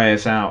of the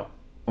players out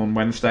on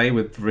Wednesday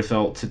with the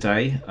result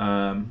today?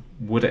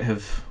 Would it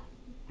have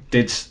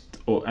did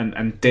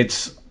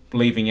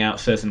leaving out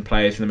certain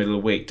players in the middle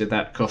of the week, did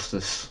that cost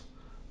us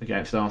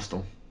against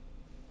Arsenal?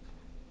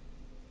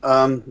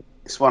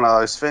 It's one of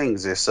those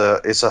things. It's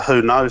a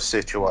who knows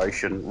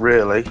situation,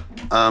 really.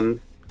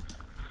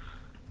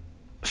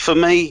 For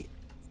me,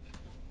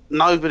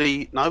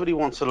 nobody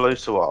wants to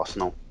lose to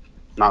Arsenal.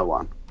 No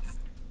one.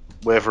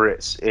 Whether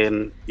it's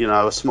in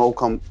a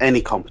small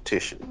any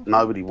competition,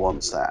 nobody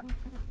wants that.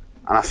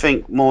 And I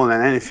think more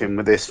than anything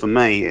with this, for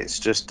me, it's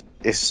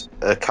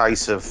a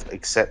case of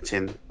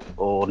accepting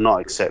or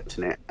not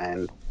accepting it.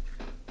 And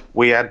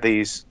we had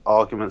these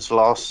arguments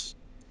last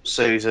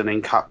season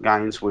in cup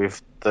games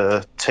with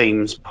the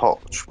teams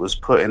Poch was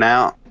putting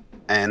out,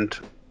 and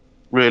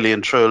really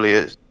and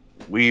truly,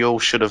 we all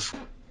should have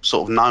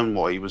sort of known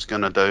what he was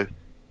going to do,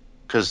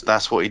 because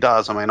that's what he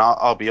does. I mean,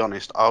 I'll be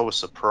honest, I was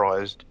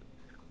surprised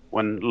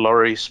when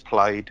Lloris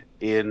played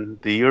in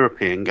the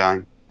European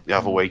game the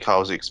other week. I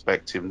was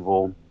expecting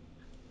Vorm.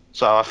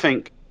 So I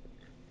think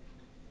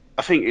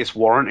it's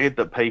warranted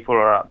that people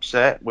are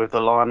upset with the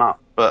lineup,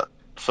 but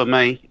for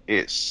me,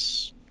 I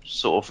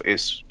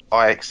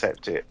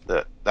accept it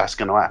that that's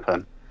going to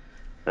happen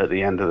at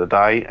the end of the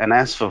day. And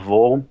as for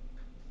Vorm,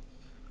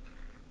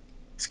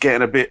 it's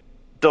getting a bit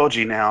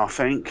dodgy now, I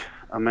think.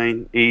 I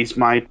mean, he's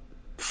made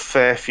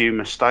fair few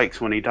mistakes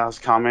when he does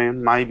come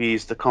in. Maybe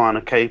he's the kind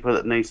of keeper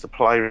that needs to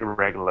play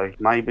regularly.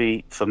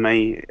 Maybe, for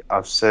me,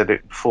 I've said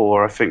it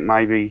before, I think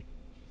maybe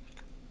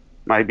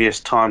it's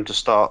time to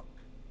start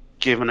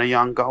giving a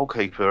young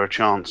goalkeeper a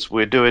chance.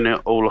 We're doing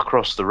it all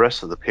across the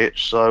rest of the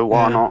pitch, so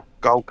why Yeah. not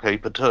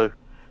goalkeeper too?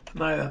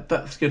 No,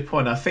 that's a good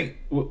point. I think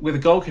with a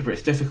goalkeeper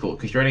it's difficult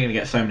because you're only going to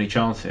get so many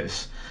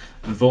chances.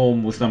 And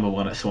Vaughan was number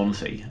one at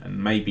Swansea,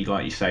 and maybe,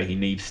 like you say, he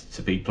needs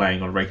to be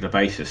playing on a regular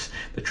basis.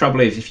 The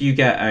trouble is, if you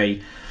get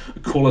a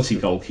quality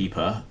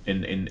goalkeeper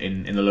in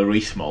the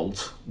Lloris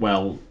mould,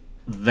 well,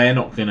 they're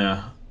not going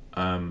to,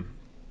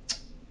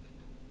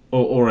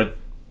 or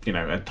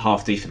a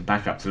half decent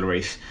backup to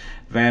Lloris,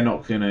 they're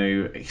not going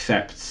to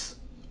accept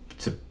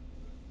to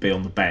be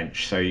on the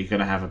bench, so you're going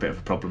to have a bit of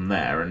a problem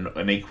there.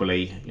 And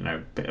equally, a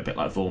bit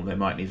like Vaughan, they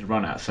might need to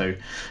run out. So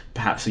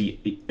perhaps a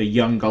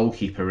young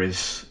goalkeeper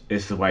is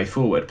the way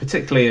forward,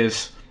 particularly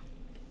as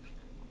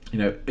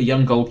a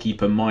young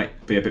goalkeeper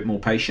might be a bit more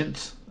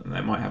patient, and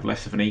they might have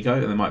less of an ego,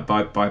 and they might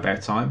bide their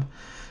time.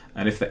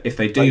 And if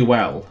they do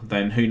well,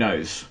 then who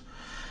knows?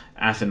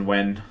 As and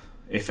when,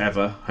 if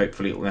ever,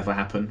 hopefully it will never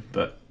happen.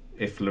 But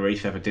if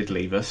Lloris ever did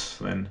leave us,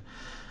 then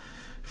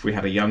if we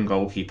had a young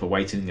goalkeeper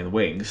waiting in the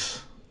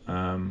wings,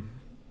 in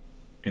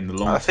the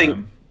long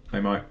term, they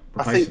might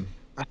replace him.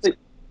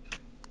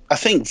 I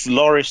think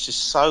Lloris is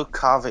so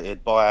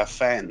coveted by our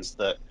fans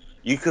that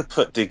you could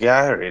put De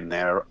Gea in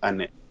there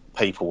and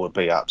people would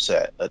be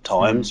upset at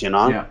times,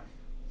 Yeah.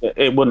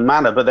 It wouldn't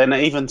matter. But then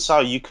even so,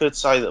 you could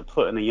say that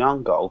putting a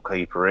young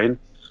goalkeeper in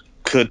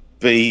could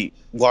be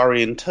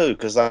worrying too,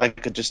 because they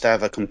could just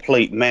have a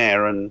complete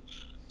mare and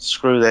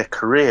screw their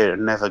career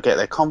and never get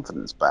their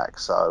confidence back.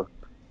 So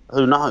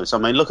who knows? I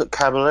mean, look at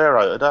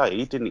Caballero today.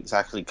 He didn't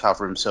exactly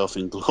cover himself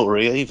in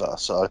glory either.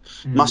 So it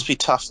must be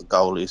tough for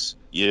goalies.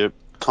 You're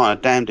kind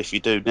of damned if you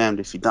do, damned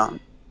if you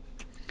don't.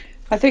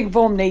 I think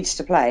Vaughan needs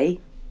to play.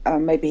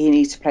 Maybe he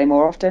needs to play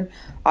more often.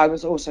 I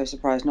was also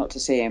surprised not to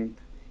see him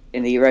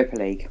in the Europa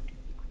League,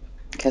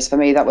 because for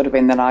me that would have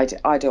been the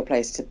ideal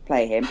place to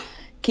play him.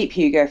 Keep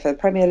Hugo for the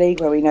Premier League,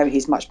 where we know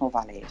he's much more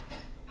valued.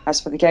 As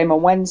for the game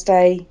on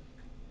Wednesday,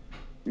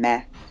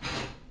 meh.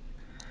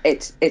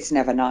 It's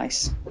never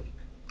nice.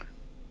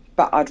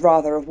 But I'd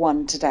rather have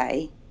won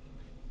today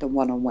than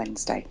won on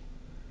Wednesday.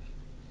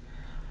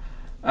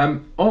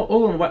 On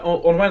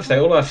Wednesday,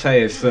 all I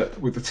say is that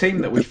with the team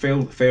that we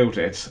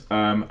fielded,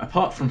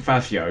 apart from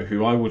Fazio,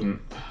 who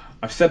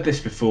I've said this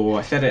before,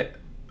 I said it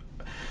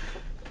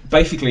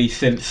basically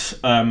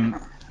since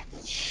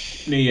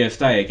New Year's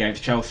Day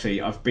against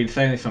Chelsea. I've been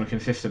saying this on a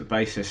consistent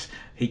basis.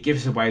 He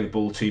gives away the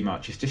ball too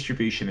much. His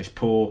distribution is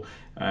poor.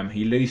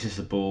 He loses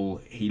the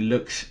ball. He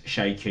looks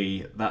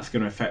shaky. That's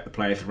going to affect the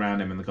players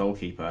around him and the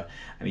goalkeeper.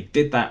 And he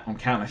did that on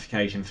countless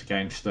occasions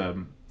against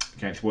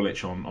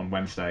Woolwich on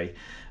Wednesday.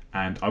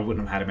 And I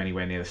wouldn't have had him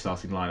anywhere near the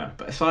starting lineup.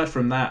 But aside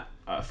from that,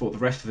 I thought the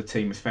rest of the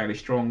team was fairly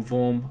strong.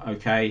 Vaughan,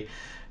 okay.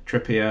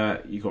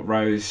 Trippier, you got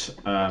Rose.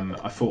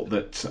 I thought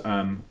that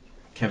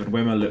Kevin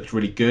Wimmer looked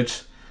really good.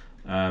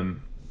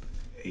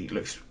 He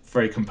looks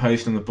very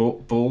composed on the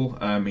ball.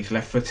 He's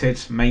left-footed.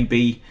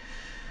 Maybe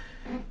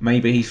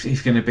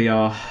he's going to be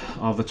our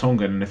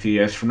Vertonghen in a few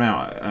years from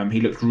now. He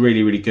looked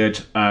really, really good.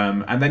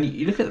 And then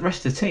you look at the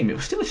rest of the team. It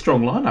was still a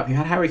strong lineup. You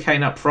had Harry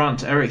Kane up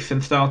front.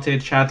 Eriksen started.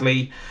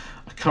 Chadley.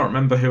 I can't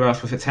remember who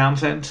else was it.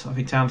 Townsend. I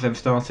think Townsend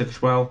started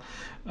as well.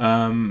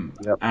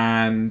 Yep.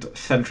 And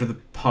centre of the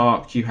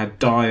park, you had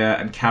Dyer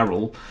and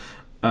Carroll.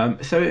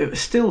 So it was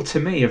still, to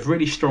me, a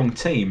really strong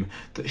team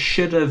that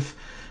should have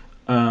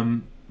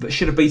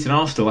beaten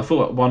Arsenal. I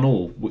thought at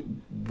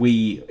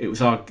 1-1 it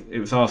was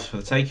ours for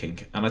the taking,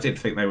 and I didn't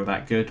think they were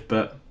that good,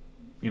 but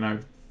we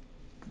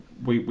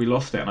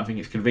lost it, and I think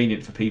it's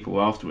convenient for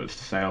people afterwards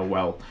to say, oh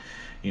well,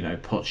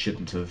 Poch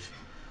shouldn't have.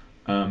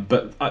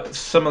 But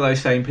some of those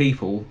same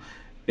people,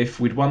 if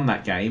we'd won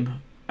that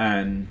game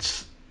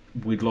and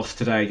we'd lost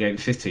today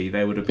against City,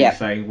 they would have been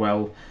saying,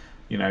 well,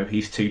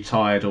 he's too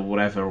tired or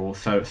whatever, or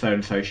so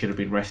and so should have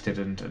been rested,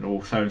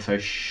 or so and so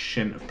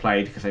shouldn't have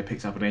played because they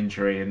picked up an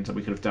injury, and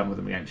we could have done with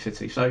them against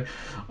City. So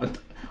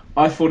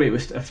I thought it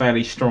was a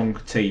fairly strong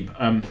team.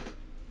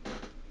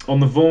 On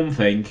the Vaughan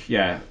thing,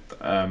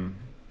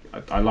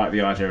 I like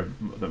the idea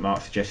that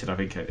Mark suggested. I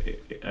think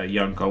a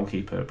young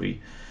goalkeeper.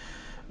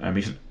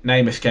 His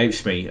name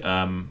escapes me.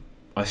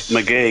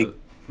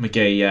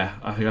 McGee, yeah.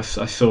 I think I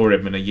saw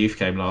him in a youth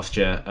game last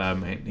year.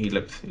 He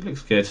looks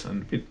good,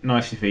 and it'd be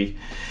nice if he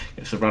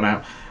gets a run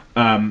out.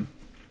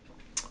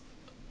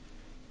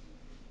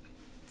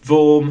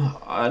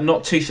 Vaughan,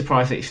 not too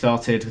surprised that he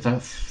started with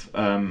that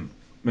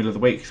middle of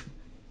the week.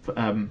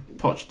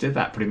 Poch did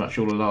that pretty much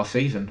all of last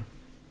season,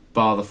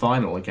 bar the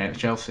final against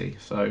Chelsea.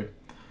 So,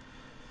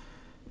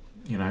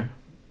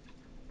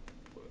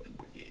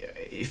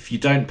 if you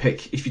don't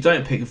pick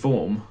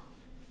Vaughan,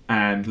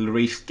 and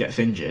Lloris gets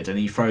injured and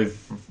you throw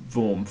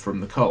Vaughan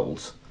from the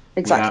cold.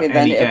 Exactly,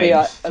 then it'll be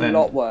a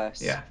lot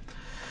worse. Yeah.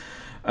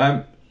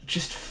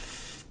 Just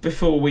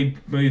before we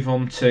move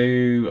on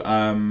to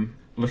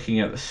looking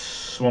at the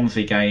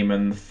Swansea game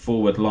and the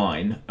forward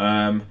line,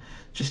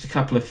 just a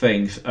couple of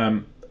things.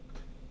 On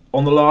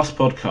the last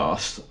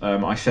podcast,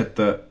 I said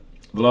that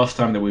the last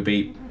time that we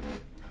beat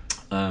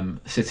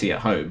City at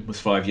home was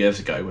 5 years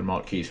ago when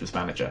Mark Hughes was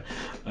manager.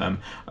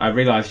 I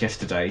realised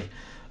yesterday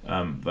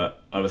that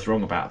I was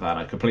wrong about that.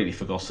 I'd completely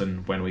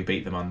forgotten when we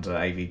beat them under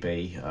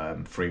AVB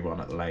 3-1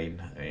 at the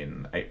Lane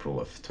in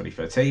April of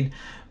 2013.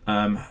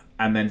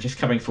 And then just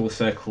coming full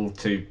circle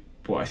to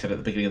what I said at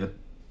the beginning of the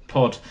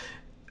pod,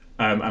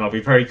 and I'll be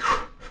very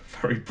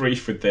very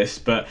brief with this,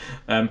 but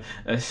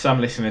as some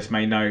listeners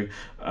may know,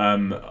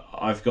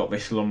 I've got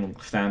this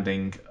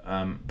long-standing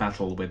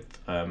battle with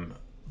the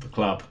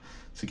club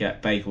to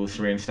get bagels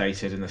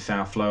reinstated in the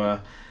South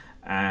Lower,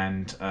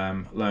 and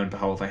lo and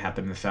behold, they had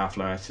them in the South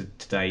Lower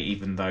today,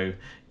 even though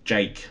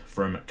Jake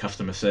from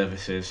customer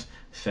services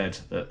said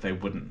that they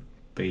wouldn't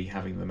be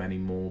having them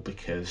anymore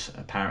because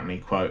apparently,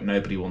 quote,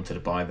 nobody wanted to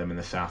buy them in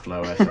the South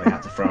Lower, so they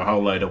had to throw a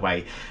whole load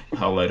away.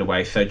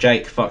 So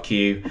Jake, fuck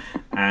you,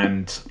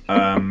 and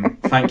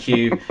thank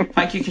you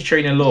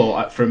Katrina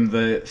Law from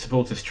the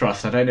Supporters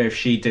Trust. I don't know if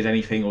she did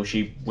anything or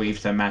she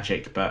weaved her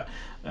magic, but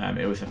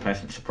it was a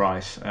pleasant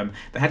surprise.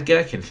 They had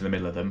gherkins in the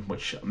middle of them,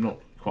 which I'm not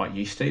quite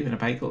used to in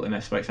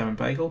a smoked salmon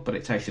bagel, but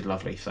it tasted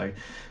lovely, so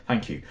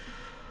thank you.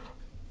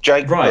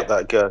 Jake put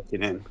that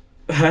gherkin in.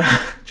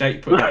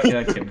 Jake put that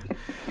gherkin.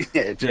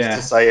 Yeah,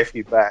 to say if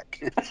you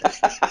back.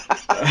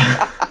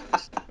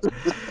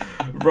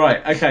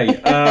 Right, okay.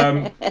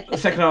 The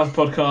second half of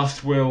the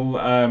podcast,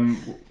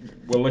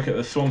 we'll look at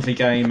the Swansea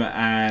game,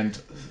 and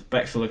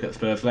Bex will look at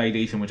Spurs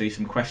ladies, and we'll do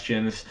some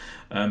questions.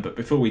 But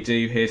before we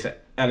do, here's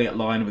Elliot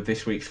Line with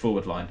this week's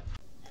Forward Line.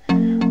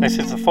 This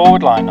is the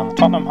Forward Line on the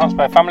Tottenham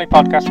Hotspur Family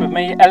Podcast with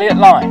me, Elliot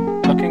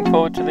Line. Looking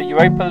forward to the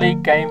Europa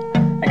League game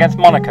against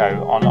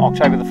Monaco on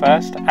October the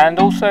 1st, and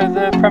also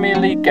the Premier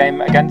League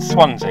game against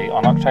Swansea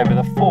on October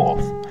the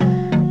 4th.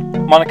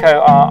 Monaco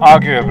are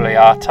arguably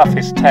our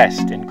toughest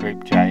test in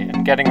Group J,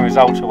 and getting a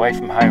result away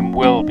from home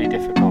will be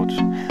difficult.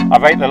 I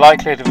rate the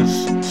likelihood of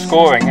us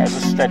scoring as a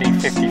steady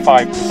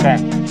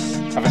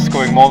 55%, of us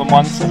scoring more than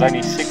once as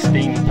only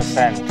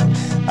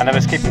 16%, and of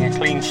us keeping a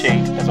clean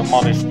sheet as a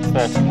modest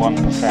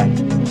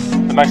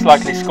 31%. The most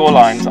likely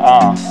scorelines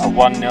are a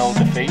 1-0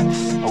 defeat,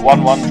 a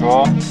 1-1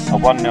 draw, a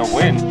 1-0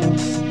 win,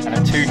 and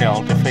a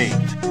 2-0 defeat.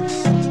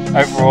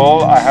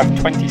 Overall, I have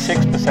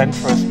 26%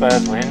 for a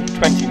Spurs win,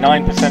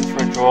 29%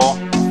 for a draw,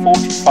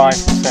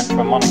 45% for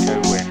a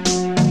Monaco win.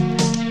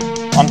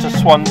 On to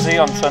Swansea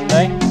on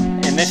Sunday.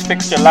 In this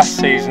fixture last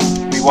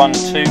season, we won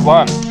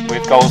 2-1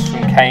 with goals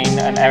from Kane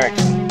and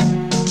Eriksson.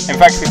 In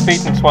fact, we've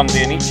beaten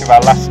Swansea in each of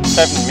our last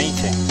 7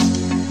 meetings.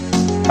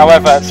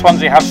 However,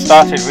 Swansea have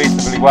started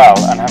reasonably well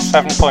and have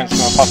 7 points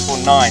from a possible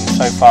 9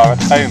 so far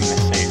at home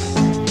this season,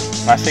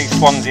 and I see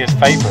Swansea as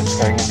favourites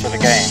going into the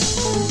game.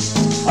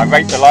 I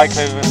rate the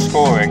likelihood of us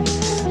scoring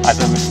as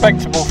a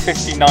respectable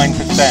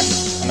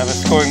 59%, and of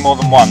us scoring more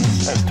than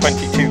once as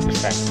 22%,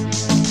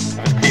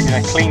 of us keeping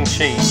a clean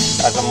sheet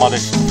as a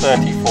modest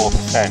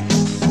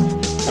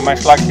 34%. The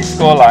most likely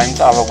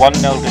scorelines are a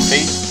 1-0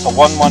 defeat, a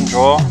 1-1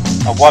 draw,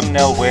 a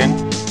 1-0 win,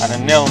 and a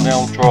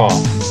 0-0 draw.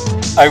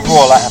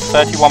 Overall, I have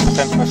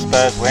 31% for a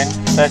Spurs win,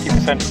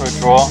 30% for a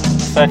draw,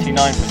 and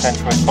 39%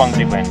 for a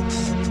Swansea win.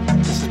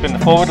 This has been the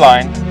Forward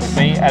Line with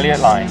me, Elliot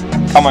Line.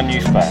 Come on,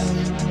 you Spurs.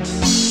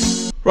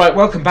 Right,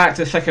 welcome back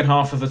to the second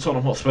half of the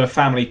Tottenham Hotspur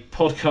Family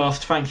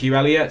Podcast. Thank you,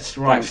 Elliot.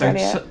 Right,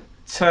 Thanks, so Elliot.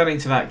 turning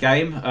to that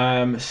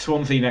game,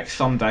 Swansea next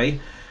Sunday.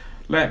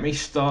 Let me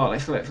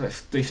start.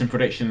 Let's do some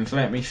predictions.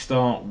 Let me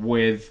start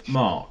with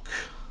Mark.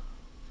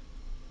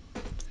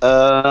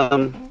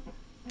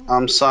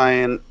 I'm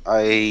saying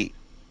a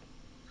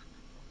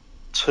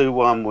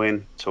 2-1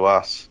 win to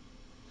us.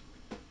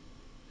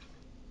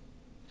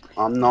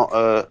 I'm not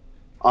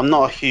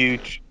a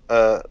huge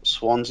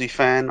Swansea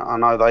fan. I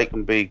know they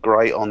can be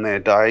great on their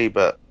day,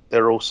 but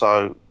they're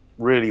also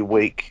really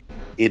weak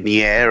in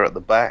the air at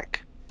the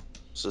back,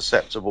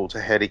 susceptible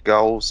to headed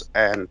goals,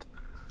 and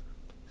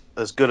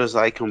as good as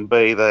they can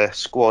be, their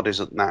squad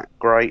isn't that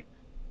great,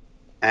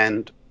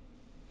 and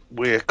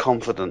we're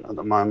confident at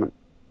the moment.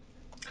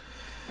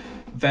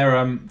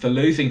 They're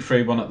losing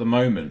 3-1 at the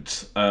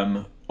moment.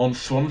 On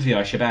Swansea,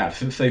 I should add,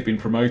 since they've been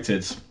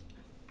promoted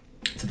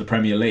to the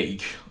Premier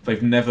League,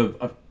 they've never.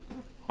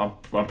 I'm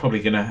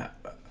probably gonna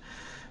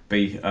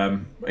be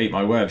eat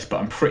my words, but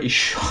I'm pretty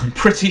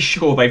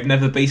sure they've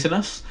never beaten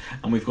us,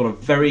 and we've got a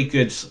very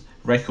good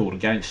record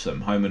against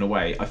them, home and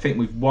away. I think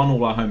we've won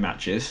all our home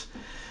matches,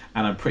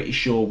 and I'm pretty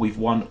sure we've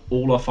won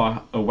all of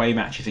our away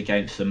matches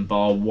against them,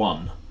 bar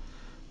one.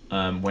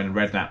 When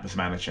Redknapp was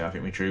manager, I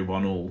think we drew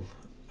 1-1.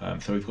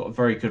 So we've got a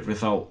very good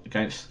result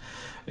against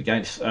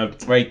a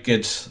very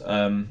good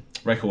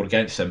record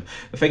against them.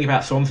 The thing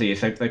about Swansea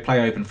is they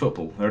play open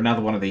football. They're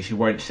another one of these who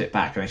won't sit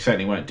back, and they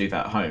certainly won't do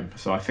that at home.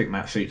 So I think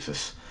that suits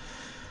us.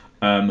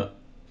 I'm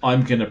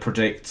going to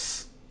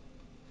predict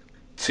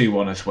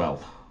 2-1 as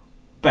well.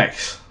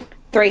 Bex?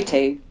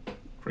 3-2.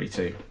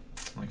 3-2.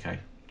 Okay.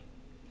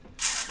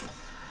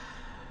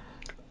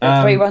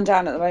 3-1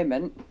 down at the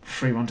moment.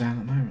 3-1 down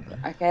at the moment.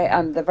 Okay,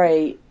 and the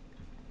very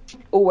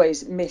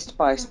always missed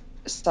by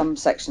some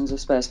sections of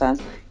Spurs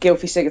fans.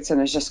 Gylfi Sigurdsson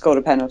has just scored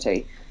a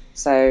penalty.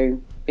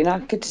 So,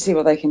 good to see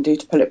what they can do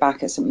to pull it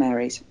back at St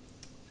Mary's.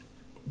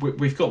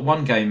 We've got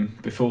one game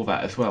before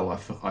that as well.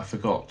 I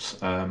forgot,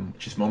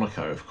 which is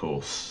Monaco, of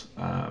course,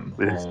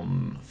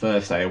 on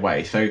Thursday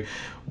away. So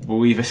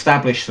we've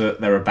established that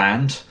they're a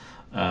band,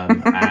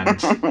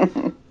 and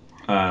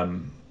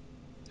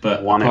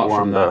but apart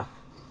from that,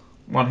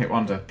 One Hit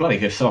Wonder, bloody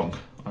good song.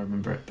 I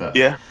remember it, but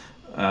yeah,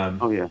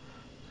 and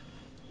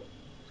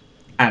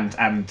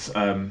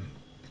oh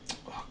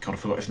God, I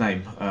forgot his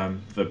name.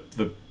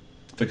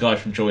 The guy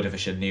from Joy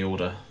Division, New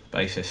Order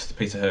bassist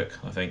Peter Hook.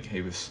 I think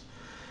he was.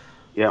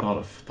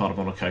 Part of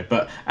Monaco.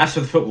 But as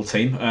for the football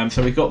team,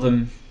 so we got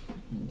them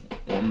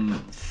on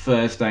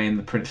Thursday in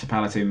the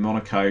Principality in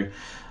Monaco.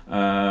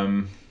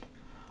 I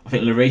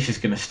think Lloris is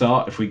going to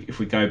start if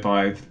we go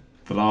by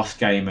the last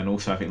game, and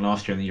also I think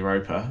last year in the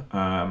Europa.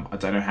 I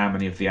don't know how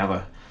many of the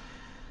other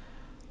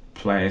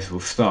players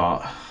will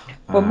start.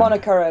 Well,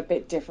 Monaco are a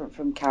bit different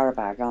from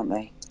Karabag, aren't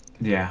they?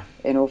 Yeah.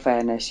 In all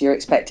fairness, you're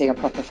expecting a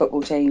proper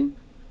football team.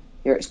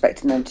 You're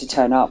expecting them to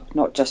turn up,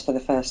 not just for the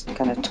first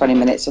kind of 20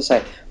 minutes or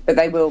so, but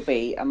it will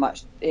be a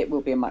much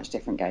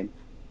different game.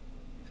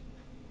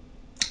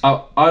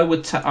 I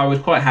would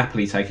quite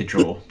happily take a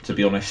draw, to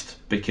be honest,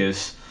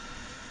 because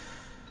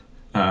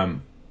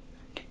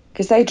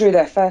they drew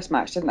their first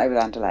match, didn't they, with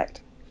Anderlecht?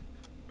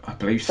 I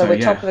believe so. So we're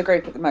top of the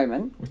group at the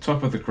moment. We're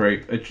top of the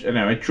group.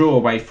 A draw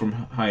away from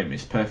home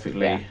is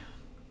perfectly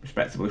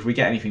respectable. If we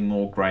get anything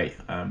more, great.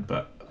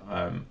 But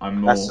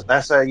I'm more.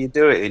 That's how you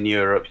do it in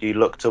Europe. You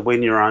look to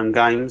win your own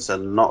games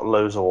and not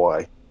lose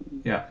away.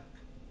 Yeah.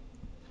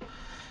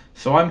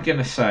 So I'm going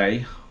to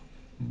say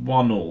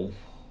 1-1.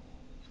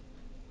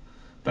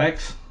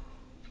 Bex?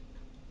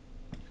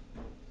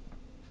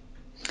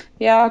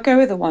 Yeah, I'll go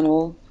with a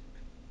 1-1.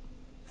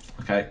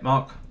 Okay,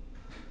 Mark?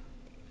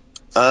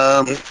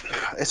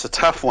 It's a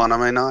tough one. I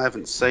mean, I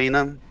haven't seen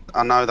them.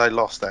 I know they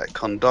lost that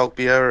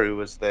Kondogbia, who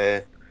was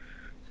their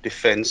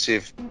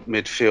defensive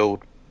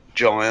midfield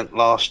giant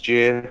last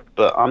year,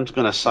 but I'm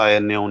going to say a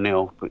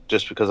 0-0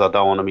 just because I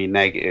don't want to be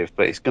negative,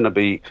 but it's going to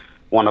be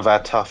one of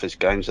our toughest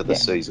games of the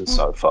season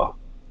so far.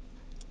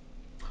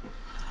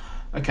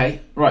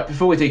 Okay, right,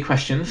 before we do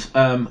questions,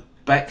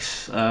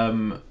 Bex,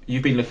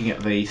 you've been looking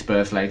at the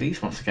Spurs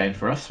ladies once again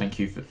for us. Thank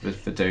you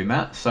for doing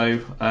that. So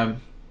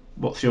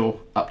what's your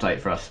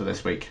update for us for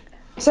this week?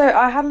 So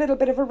I had a little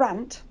bit of a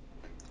rant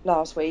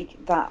last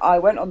week that I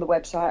went on the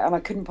website and I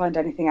couldn't find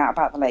anything out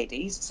about the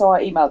ladies, so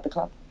I emailed the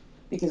club,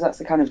 because that's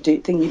the kind of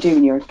thing you do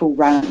when you're in full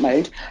rant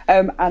mode.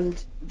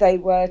 And they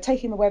were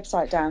taking the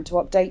website down to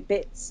update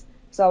bits.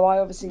 So I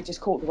obviously just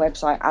caught the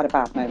website at a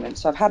bad moment.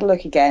 So I've had a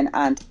look again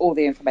and all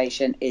the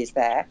information is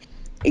there,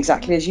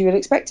 exactly as you would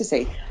expect to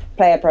see.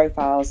 Player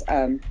profiles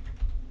and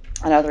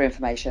other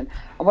information.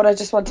 And what I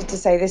just wanted to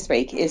say this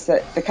week is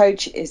that the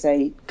coach is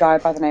a guy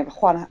by the name of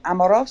Juan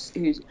Amoros,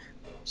 who,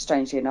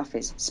 strangely enough,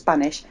 is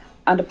Spanish.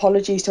 And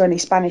apologies to any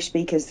Spanish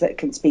speakers that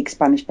can speak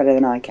Spanish better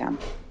than I can.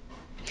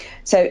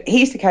 So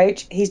he's the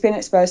coach. He's been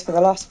at Spurs for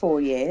the last 4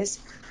 years.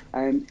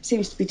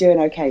 Seems to be doing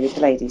okay with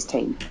the ladies'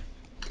 team.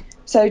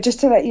 So just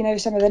to let you know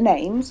some of the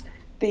names,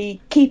 the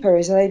keeper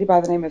is a lady by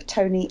the name of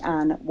Tony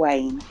Ann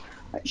Wayne.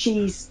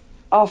 She's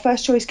our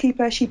first choice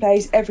keeper. She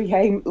plays every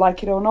game,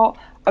 like it or not.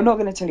 I'm not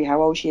going to tell you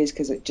how old she is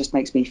because it just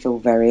makes me feel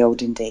very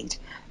old indeed.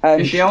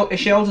 Is she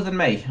older than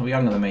me or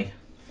younger than me?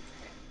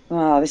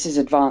 Oh, this is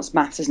advanced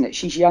maths, isn't it?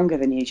 She's younger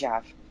than you,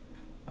 Jav.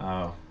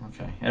 Oh,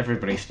 okay.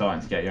 Everybody's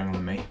starting to get younger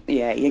than me.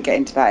 Yeah, you're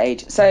getting to that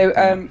age.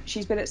 So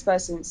she's been at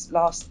Spurs since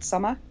last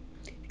summer.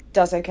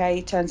 Does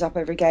okay, turns up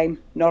every game,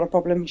 not a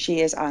problem. She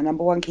is our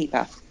number one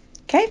keeper.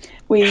 Okay,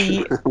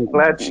 I'm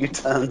glad she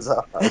turns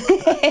up.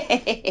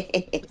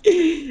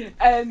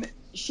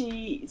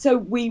 So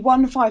we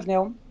won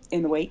 5-0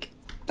 in the week.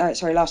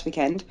 Last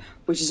weekend,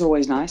 which is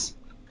always nice.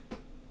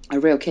 A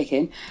real kick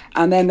in.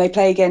 And then they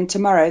play again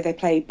tomorrow. They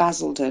play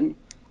Basildon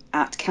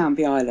at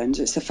Canvey Island.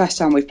 It's the first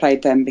time we've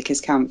played them because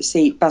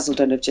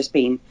Basildon have just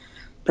been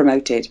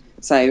promoted.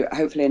 So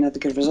hopefully another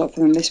good result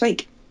for them this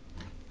week.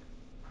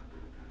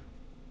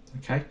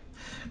 Okay,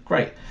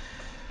 great.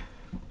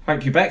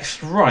 Thank you,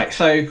 Bex. Right,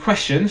 so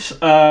questions.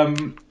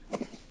 So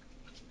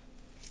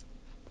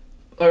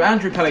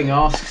Andrew Pelling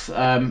asks,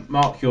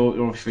 Mark,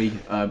 you're obviously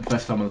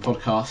first time on the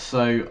podcast,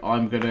 so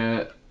I'm going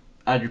to...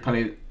 Andrew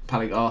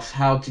Pelling asks,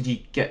 how did you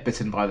get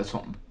bitten by the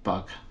Tottenham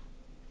bug?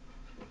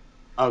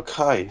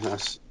 Okay,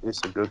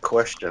 it's a good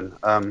question.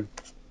 Well,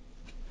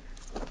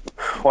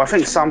 I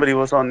think somebody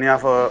was on the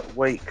other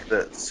week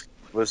that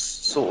was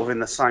sort of in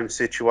the same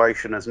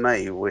situation as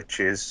me, which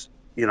is,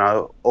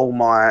 all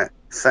my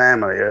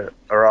family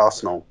are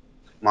Arsenal.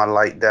 My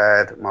late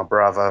dad, my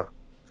brother,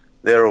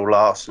 they're all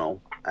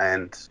Arsenal.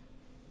 And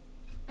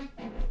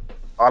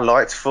I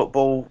liked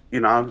football,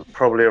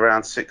 probably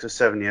around 6 or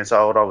 7 years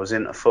old. I was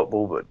into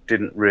football, but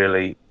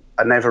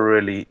I never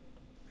really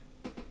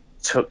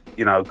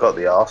got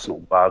the Arsenal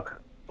bug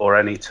or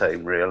any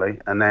team really.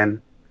 And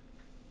then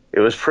it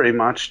was pretty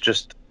much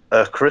just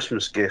a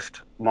Christmas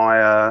gift.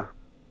 One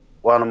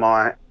of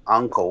my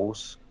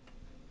uncles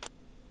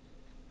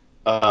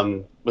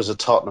was a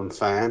Tottenham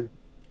fan,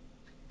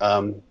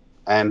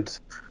 and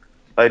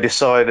they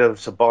decided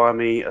to buy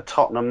me a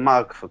Tottenham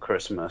mug for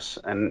Christmas,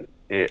 and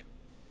it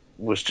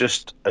was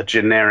just a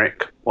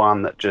generic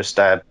one that just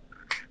had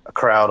a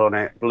crowd on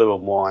it, blue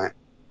and white,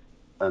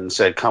 and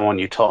said, "Come on,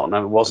 you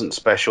Tottenham." It wasn't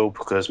special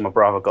because my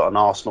brother got an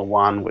Arsenal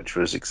one, which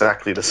was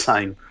exactly the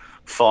same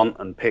font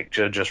and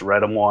picture, just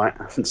red and white,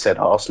 and said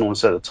Arsenal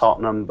instead of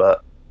Tottenham.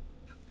 But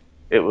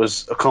it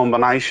was a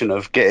combination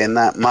of getting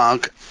that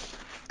mug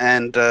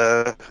and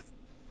a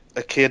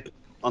kid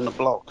on the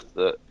block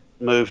that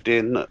moved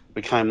in that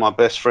became my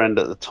best friend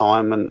at the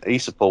time, and he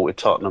supported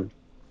Tottenham.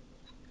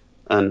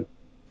 And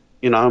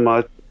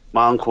my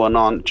uncle and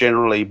aunt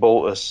generally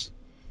bought us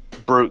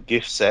brute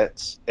gift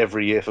sets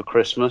every year for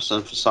Christmas,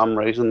 and for some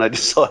reason they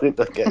decided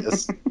to get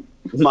us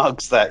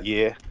mugs that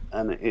year,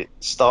 and it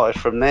started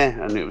from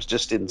there. And it was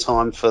just in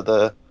time for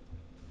the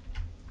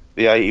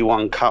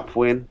 '81 Cup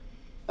win,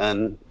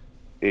 and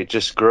it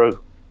just grew.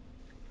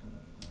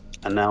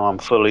 And now I'm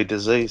fully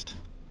diseased.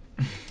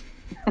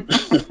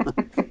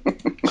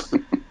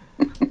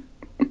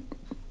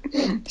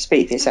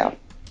 Speak for yourself.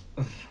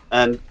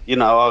 And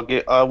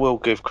I will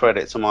give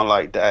credit to my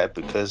late dad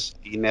because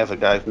he never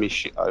gave me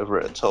shit over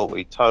it at all.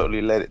 He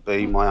totally let it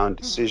be my own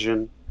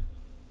decision,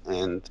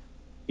 and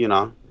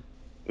not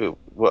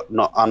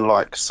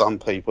unlike some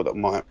people that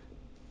might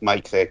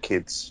make their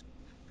kids,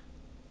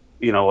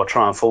 or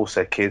try and force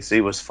their kids.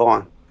 He was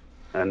fine,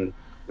 and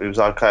it was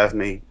okay with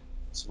me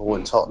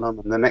supporting Tottenham.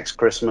 And the next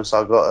Christmas,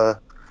 I got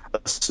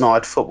a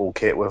snide football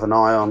kit with an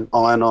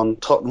iron-on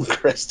Tottenham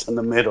crest in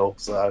the middle.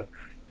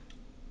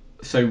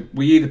 So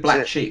were you the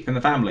black sheep in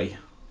the family?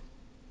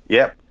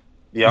 Yep,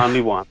 the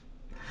only one.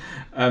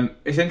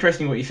 It's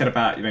interesting what you said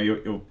about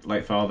your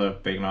late father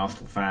being an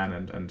Arsenal fan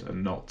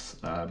and not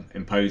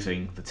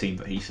imposing the team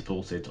that he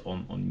supported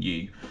on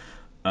you.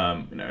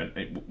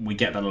 We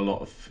get that a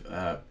lot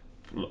of.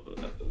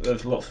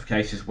 There's lots of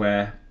cases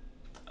where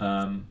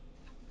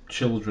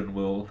children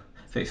will.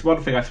 So it's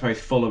one thing, I suppose,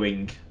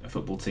 following a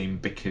football team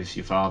because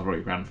your father or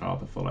your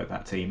grandfather followed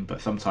that team, but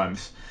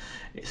sometimes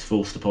it's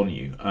forced upon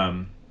you.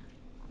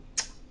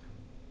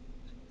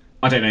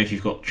 I don't know if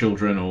you've got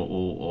children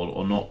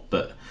or not,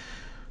 but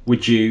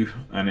would you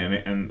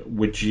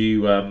would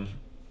you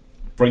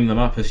bring them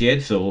up as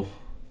kids or?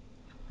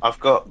 I've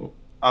got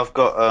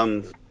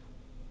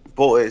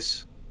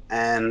boys,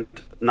 and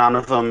none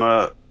of them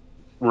are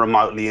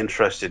remotely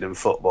interested in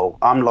football.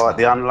 I'm like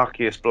the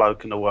unluckiest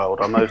bloke in the world.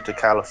 I moved to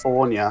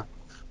California,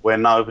 where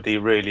nobody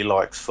really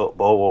likes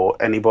football,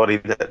 or anybody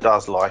that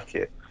does like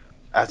it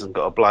hasn't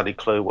got a bloody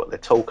clue what they're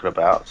talking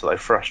about, so they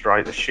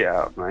frustrate the shit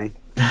out of me.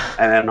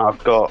 And then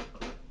I've got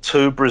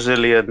three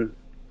Brazilian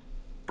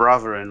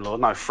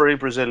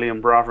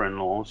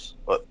brother-in-laws,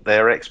 but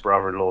they're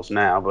ex-brother-in-laws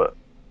now, but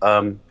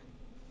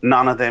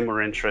none of them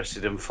are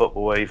interested in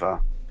football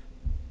either.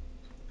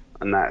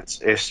 And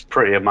it's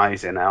pretty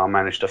amazing how I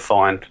managed to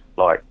find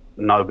like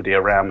nobody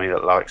around me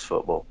that likes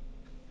football.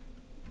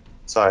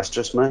 So it's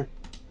just me,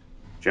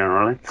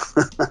 generally.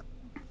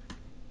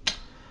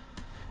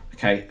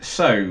 Okay,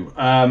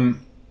 so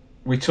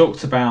we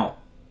talked about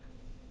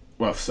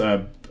Bex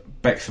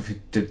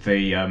did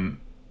the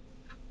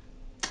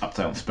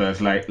update on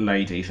Spurs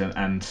ladies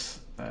and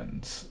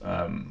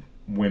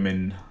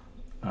women.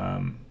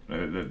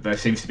 There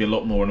seems to be a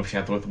lot more, and obviously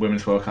had the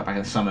Women's World Cup back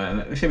in the summer, and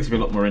there seems to be a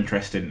lot more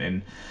interest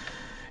in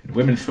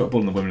women's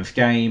football and the women's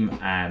game,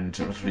 and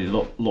obviously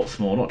lots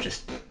more, not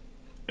just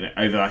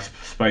I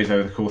suppose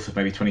over the course of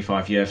maybe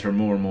 25 years, there are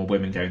more and more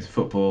women going to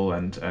football,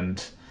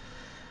 and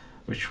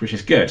which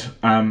is good.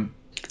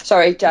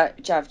 Sorry, Jav,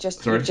 you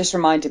just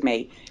reminded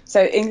me.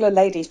 So England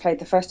ladies played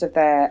the first of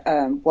their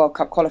World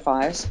Cup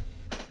qualifiers.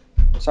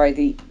 Sorry,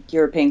 the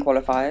European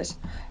qualifiers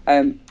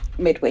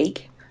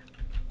midweek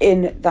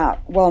in that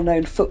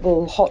well-known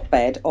football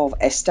hotbed of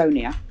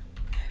Estonia,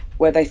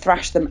 where they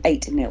thrashed them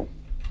 8-0.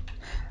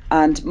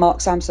 And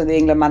Mark Sampson, the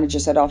England manager,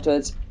 said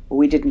afterwards,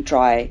 "We didn't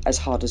try as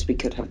hard as we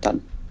could have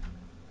done."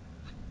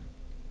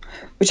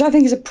 Which I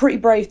think is a pretty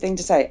brave thing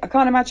to say. I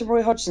can't imagine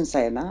Roy Hodgson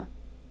saying that.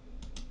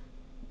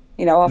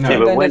 After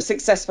England have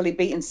successfully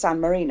beaten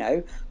San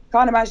Marino, I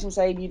can't imagine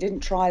saying you didn't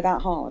try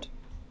that hard.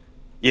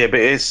 Yeah, but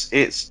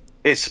it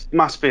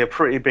must be a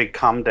pretty big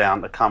come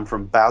down to come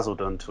from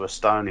Basildon to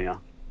Estonia,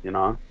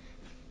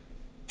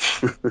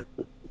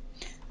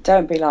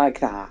 Don't be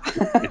like that.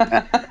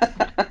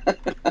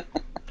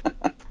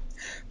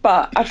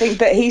 But I think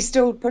that he's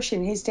still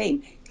pushing his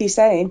team. He's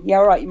saying, yeah,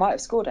 all right, you might have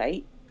scored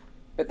 8,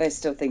 but there's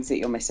still things that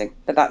you're missing.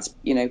 But that's,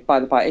 by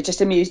the by. It just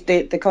amused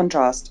the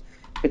contrast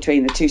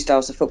between the two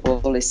styles of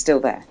football is still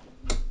there.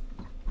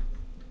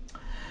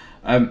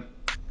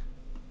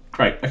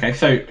 Great. Okay,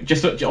 so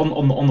just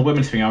on the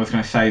women's thing, I was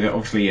going to say that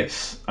obviously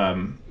it's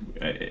a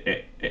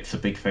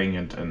big thing,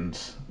 and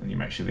you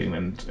mentioned the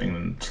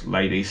England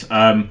ladies.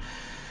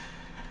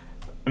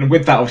 And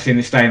with that, obviously, in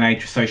this day and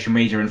age of social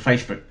media and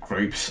Facebook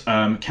groups,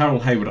 Carol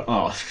Hayward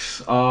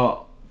asks,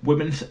 are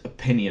women's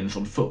opinions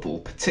on football,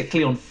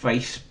 particularly on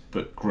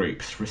Facebook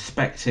groups,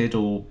 respected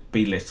or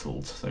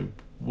belittled? So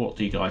what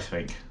do you guys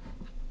think?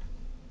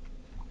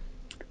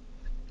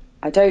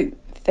 I don't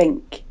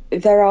think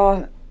there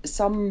are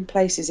some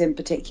places in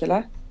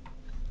particular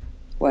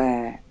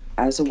where,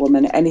 as a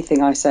woman,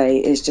 anything I say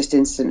is just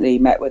instantly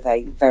met with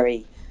a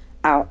very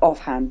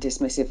offhand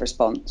dismissive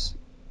response.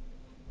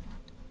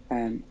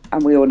 And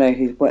we all know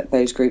what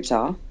those groups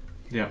are.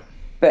 Yeah.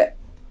 But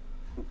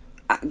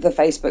the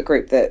Facebook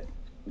group that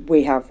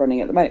we have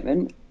running at the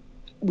moment,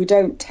 we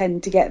don't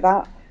tend to get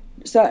that.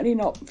 Certainly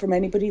not from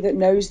anybody that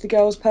knows the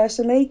girls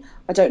personally.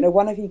 I don't know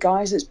one of you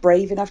guys that's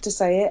brave enough to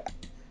say it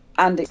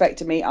and expect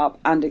to meet up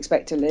and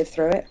expect to live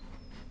through it.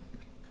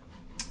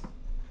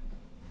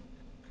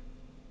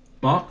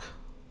 Mark?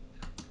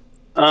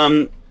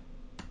 I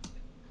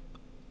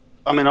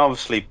mean,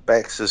 obviously,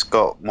 Bex has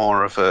got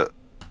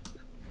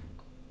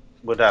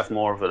would have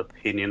more of an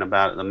opinion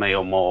about it than me,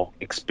 or more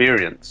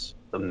experience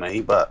than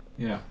me, but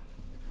Yeah.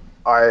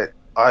 I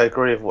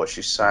agree with what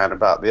she's saying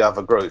about the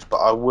other groups, but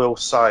I will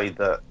say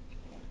that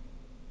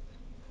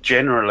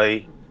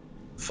generally,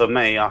 for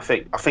me, I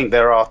think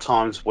there are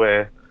times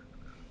where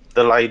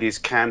the ladies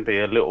can be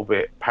a little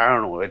bit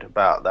paranoid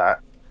about that.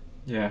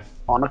 Yeah.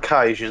 On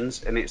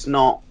occasions, and it's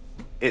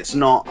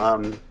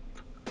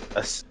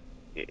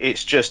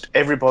just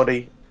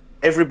everybody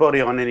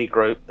on any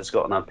group has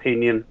got an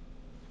opinion,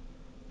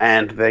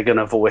 and they're going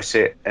to voice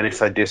it, and if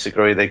they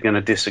disagree, they're going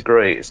to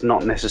disagree. It's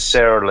not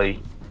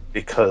necessarily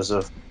because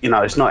of,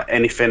 it's not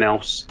anything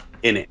else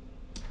in it.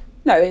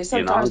 No, it's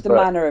sometimes the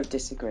manner of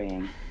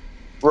disagreeing.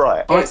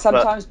 Right. It's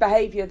sometimes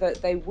behaviour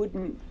that they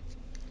wouldn't,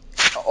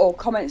 or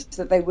comments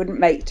that they wouldn't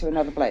make to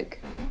another bloke.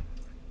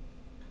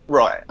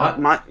 Right.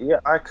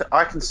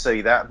 I can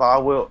see that, but I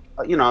will,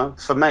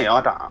 for me,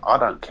 I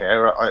don't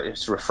care.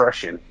 It's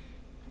refreshing,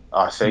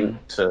 I think,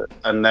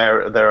 and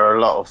there are a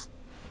lot of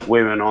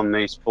women on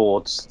these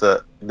boards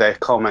that their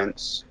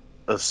comments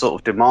have sort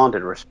of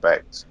demanded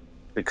respect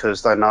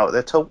because they know what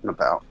they're talking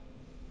about.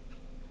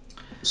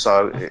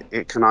 So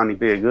it can only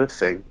be a good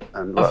thing,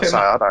 and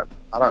I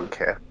don't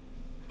care.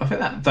 I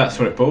think that's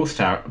what it boils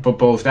down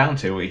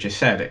to. What you just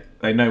said,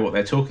 they know what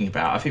they're talking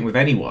about. I think with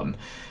anyone,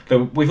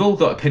 we've all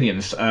got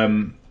opinions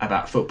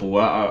about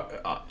football.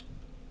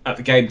 At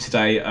the game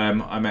today,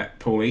 I met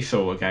Paul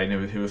Esau again,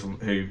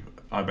 who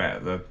I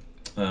met at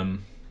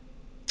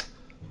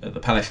the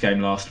Palace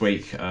game last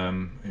week,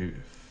 who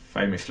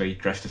famously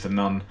dressed as a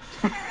nun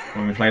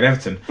when we played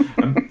Everton.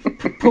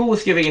 Paul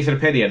was giving his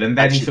opinion, and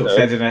then he sort of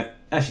said,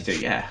 "As you do,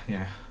 yeah."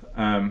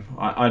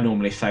 I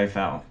normally save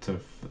that for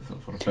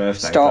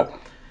Thursday. Stop. But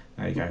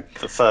there you go.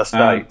 For first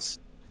dates.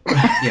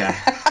 Yeah.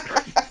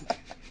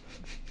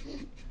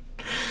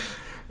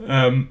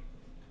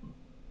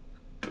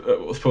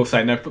 What was Paul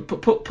saying? No,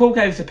 Paul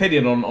gave his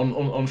opinion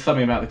on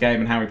something about the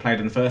game and how he played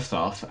in the first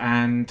half,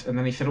 and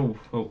then he said, "Oh,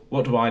 well,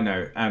 what do I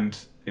know?" And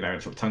in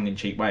a sort of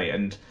tongue-in-cheek way.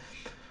 And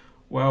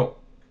well,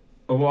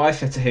 what I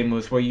said to him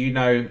was, "Well, you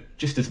know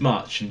just as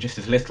much and just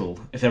as little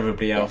as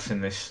everybody else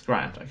in this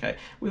ground. Okay,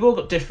 we've all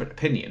got different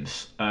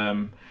opinions.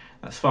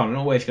 That's fine. We're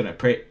not always going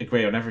to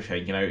agree on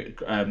everything.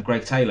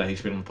 Greg Taylor,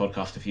 who's been on the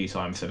podcast a few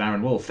times, and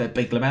Aaron Wolf, they're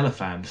big Lamella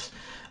fans,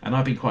 and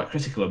I've been quite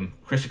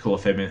critical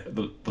of him in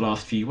the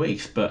last few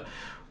weeks. But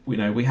we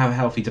have a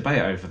healthy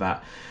debate over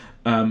that.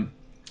 I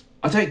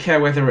don't care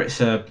whether it's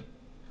a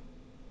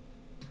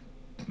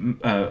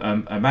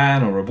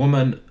man or a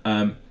woman.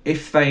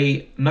 If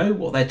they know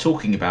what they're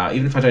talking about,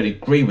 even if I don't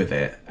agree with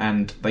it,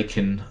 and they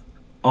can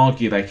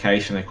argue their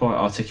case and they're quite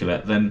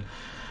articulate, then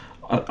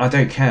I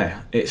don't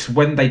care. It's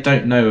when they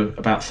don't know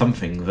about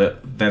something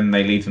that then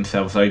they leave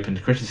themselves open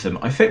to criticism.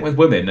 I think with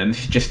women, and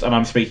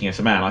I'm speaking as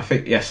a man, I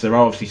think, yes, there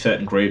are obviously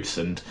certain groups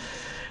and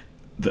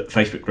that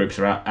Facebook groups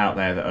are out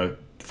there that are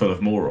full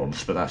of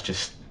morons, but that's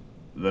just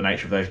the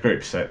nature of those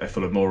groups. They're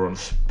full of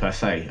morons per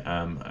se,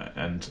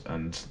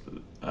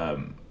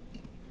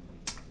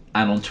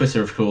 and on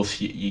Twitter, of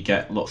course, you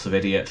get lots of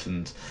idiots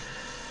and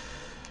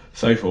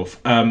so forth.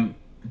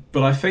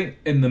 But I think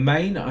in the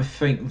main, I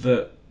think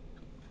that,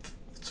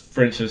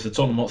 for instance, the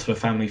Tottenham Hotspur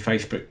Family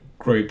Facebook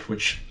group,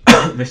 which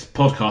this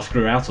podcast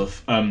grew out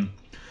of,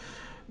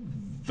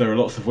 there are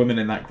lots of women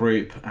in that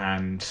group,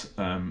 and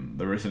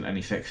there isn't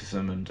any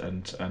sexism,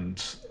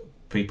 and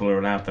people are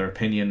allowed their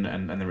opinion,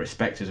 and they're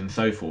respected and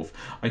so forth.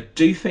 I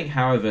do think,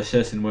 however,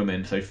 certain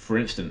women, so for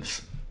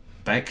instance,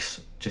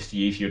 Bex, just to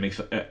use you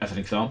as an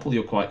example,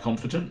 you're quite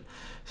confident,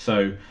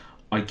 so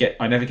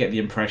I never get the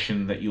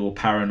impression that you're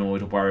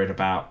paranoid or worried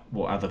about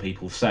what other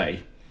people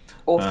say.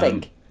 Or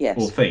think, yes.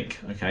 Or think,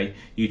 okay?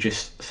 You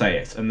just say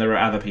it. And there are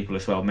other people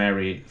as well,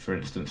 Mary, for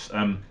instance.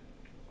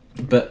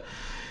 But,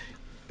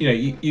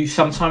 you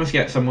sometimes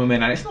get some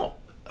women, and it's not,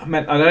 I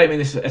don't mean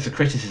this as a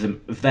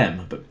criticism of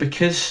them, but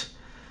because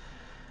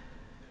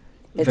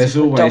it's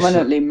a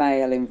predominantly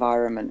male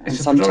environment.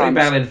 It's a predominantly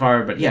male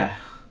environment, yeah.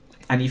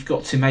 And you've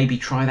got to maybe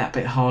try that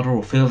bit harder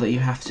or feel that you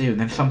have to, and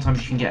then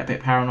sometimes you can get a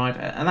bit paranoid,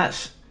 and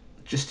that's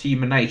just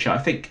human nature. I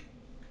think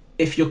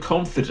if you're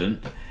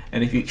confident,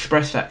 and if you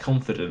express that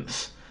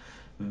confidence,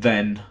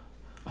 then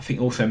I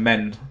think also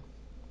men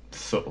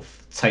sort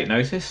of take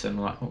notice and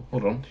like, oh,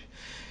 hold on,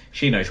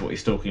 she knows what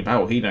he's talking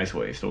about, or he knows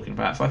what he's talking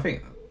about. So I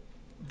think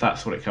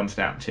that's what it comes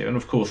down to. And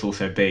of course,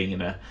 also being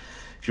in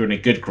if you're in a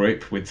good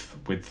group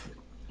with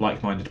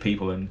like-minded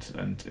people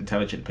and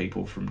intelligent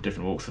people from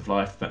different walks of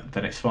life,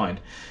 then it's fine.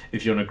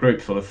 If you're in a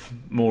group full of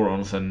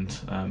morons and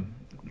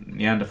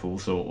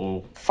Neanderthals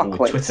or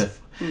Fuckwits. Twitter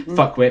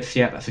fuckwits,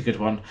 yeah, that's a good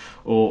one,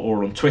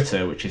 or on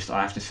Twitter, which is,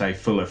 I have to say,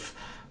 full of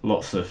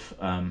lots of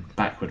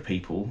backward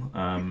people,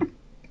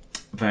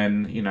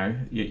 then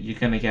you're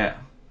going to get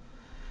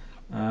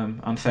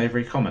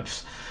unsavoury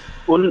comments.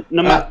 Well,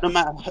 no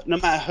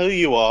matter who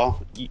you are,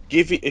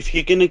 if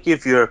you're going to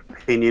give your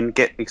opinion,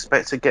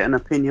 expect to get an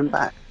opinion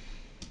back.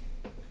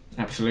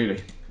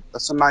 Absolutely.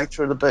 That's the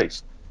nature of the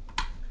beast.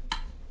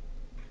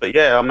 But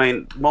yeah, I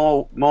mean,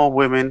 more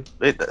women.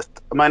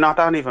 I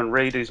don't even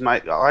read who's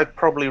made. I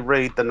probably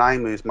read the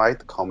name who's made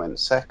the comment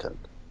second.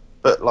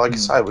 But like I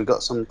say, we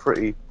got some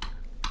pretty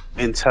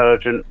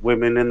intelligent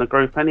women in the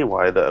group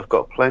anyway that have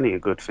got plenty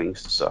of good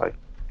things to say,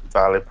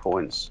 valid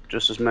points,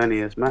 just as many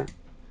as me.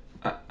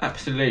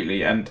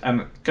 Absolutely, and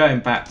going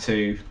back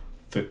to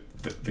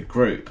the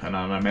group, and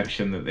I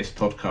mentioned that this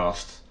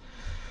podcast,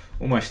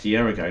 almost a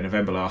year ago,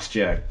 November last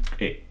year,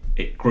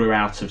 it grew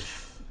out of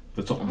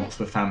the Tottenham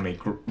Hotspur family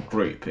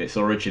group. Its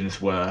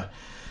origins were,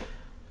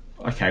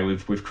 okay,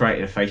 we've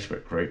created a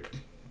Facebook group,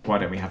 why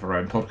don't we have our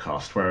own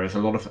podcast? Whereas a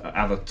lot of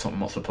other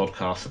Tottenham Hotspur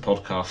podcasts, the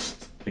podcast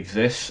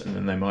exists and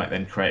then they might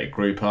then create a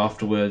group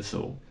afterwards,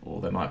 or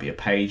there might be a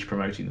page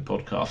promoting the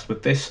podcast.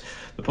 With this,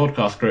 the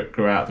podcast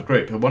grew out of the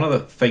group. And one of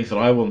the things that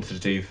I wanted to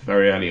do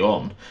very early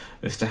on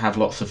is to have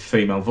lots of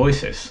female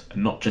voices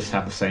and not just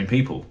have the same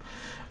people.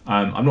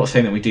 I'm not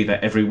saying that we do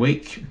that every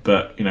week,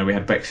 but we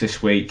had Bex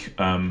this week.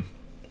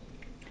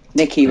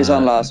 Nikki was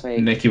on last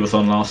week. Nikki was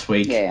on last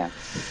week. Yeah.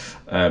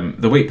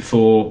 The week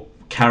before,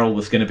 Carol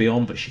was going to be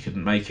on, but she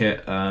couldn't make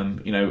it.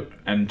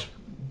 And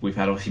we've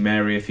had obviously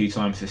Mary a few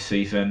times this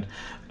season.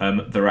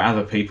 There are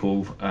other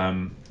people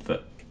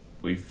that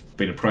we've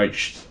been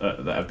approached,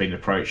 that have been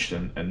approached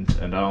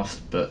and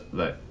asked, but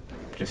that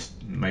just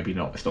maybe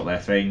not. It's not their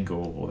thing,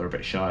 or they're a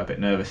bit shy, a bit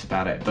nervous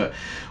about it. But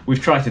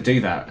we've tried to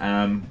do that.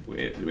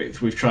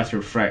 We've tried to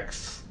reflect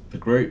the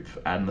group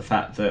and the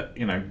fact that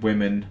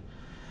women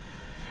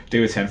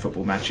do attend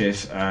football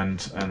matches and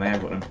they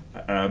have got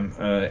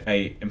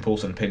a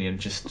important opinion,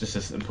 just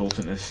as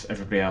important as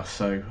everybody else.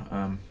 So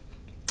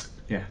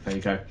yeah, there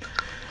you go.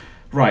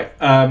 Right,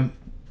 a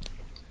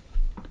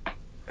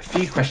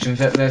few questions.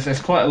 There's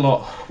quite a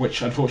lot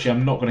which unfortunately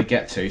I'm not going to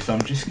get to, so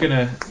I'm just going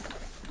to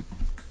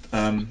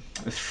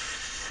there's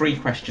 3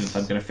 questions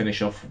I'm going to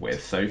finish off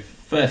with. So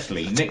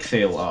firstly, Nick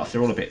Seal asks,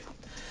 they're all a bit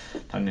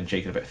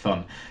tongue-in-cheek and a bit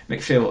fun.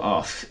 Nick Seal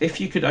asks,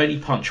 if you could only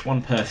punch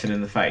one person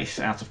in the face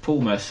out of Paul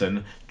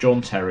Merson,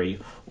 John Terry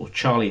or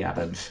Charlie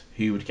Adams,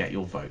 who would get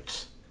your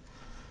votes?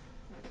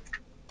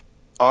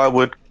 I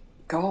would.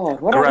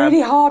 God, what a really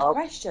hard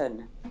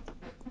question.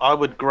 I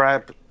would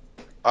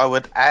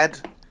add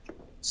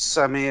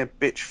Samir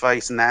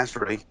Bitchface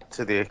Nasri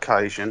to the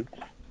occasion.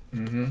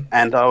 Mm-hmm.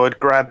 And I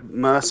would grab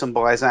Merson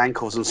by his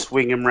ankles and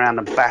swing him round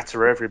and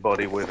batter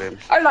everybody with him.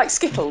 Oh, like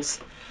Skittles?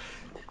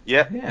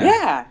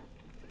 Yeah.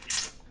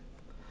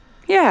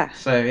 Yeah.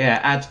 So yeah,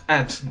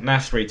 add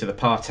Nasri to the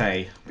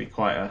party. Be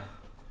quite a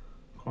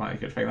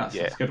good thing. That's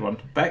a good one.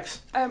 Bex?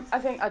 I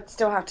think I'd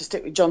still have to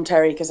stick with John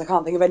Terry because I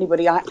can't think of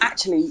anybody I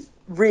actually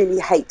really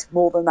hate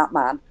more than that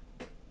man.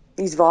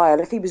 He's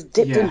vile. If he was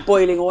dipped in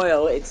boiling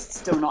oil, it's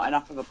still not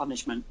enough of a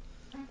punishment.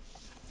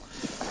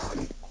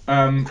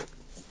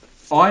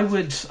 I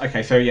would.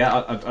 Okay, so yeah,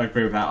 I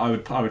agree with that. I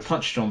would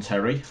punch John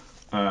Terry,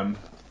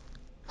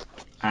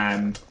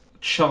 and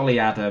Charlie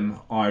Adam.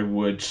 I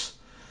would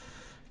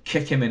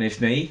kick him in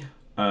his knee,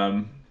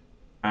 you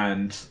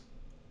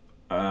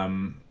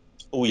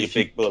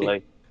big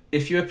bully.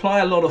 If you apply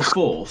a lot of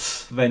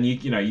force, then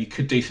you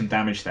could do some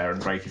damage there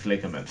and break his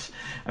ligaments.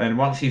 And then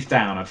once he's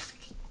down, I'd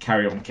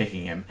carry on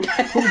kicking him.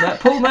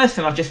 Paul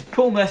Merson, I just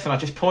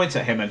point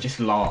at him and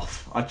just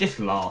laugh. I just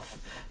laugh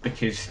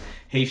because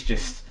he's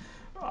just.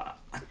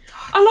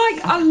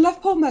 I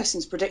love Paul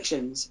Merson's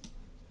predictions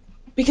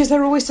because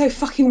they're always so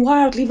fucking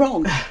wildly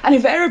wrong. And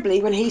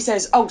invariably, when he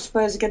says, "Oh,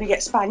 Spurs are going to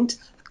get spanked,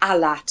 a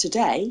la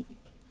today,"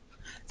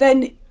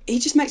 then he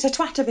just makes a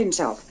twat of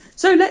himself.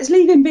 So let's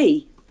leave him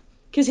be,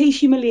 because he's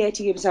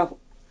humiliating himself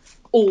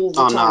all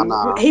the time.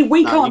 No.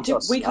 We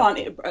can't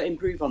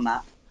improve on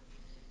that.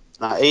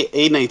 No,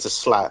 he needs a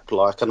slap,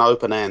 like an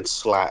open hand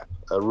slap,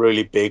 a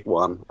really big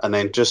one, and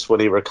then just when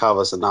he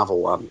recovers, another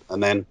one,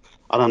 and then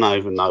I don't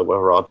even know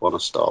whether I'd want to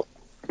stop.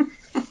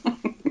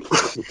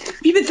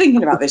 Have you been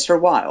thinking about this for a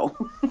while?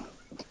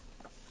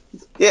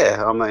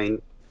 Yeah, I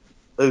mean,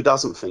 who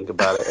doesn't think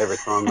about it every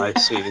time they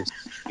see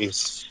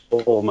his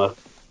former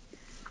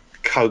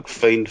coke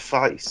fiend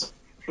face?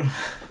 You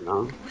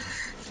know?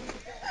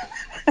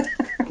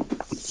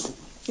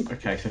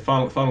 Okay, so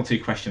final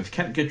 2 questions.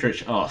 Kent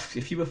Goodrich asks,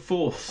 if you were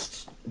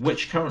forced,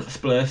 which current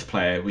Spurs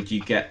player would you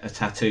get a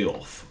tattoo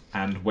off,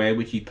 and where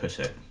would you put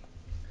it?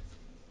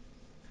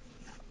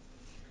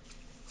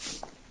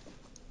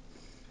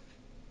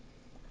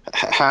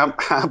 How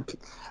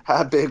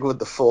big would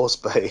the force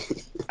be?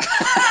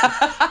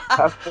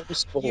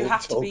 You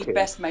have to be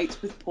best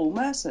mates with Paul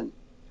Merson.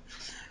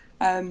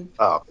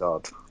 Oh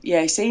God.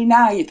 Yeah, see,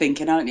 now you're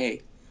thinking, aren't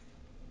you?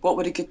 What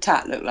would a good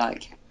tat look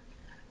like?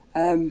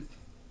 All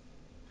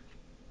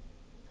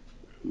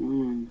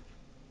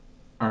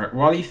right.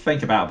 While you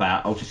think about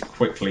that, I'll just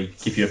quickly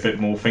give you a bit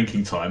more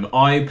thinking time.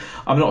 I'm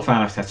not a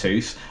fan of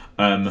tattoos,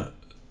 but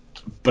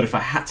if I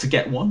had to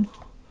get one,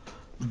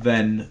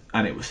 then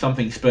and it was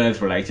something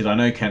Spurs related. I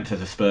know Kent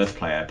is a Spurs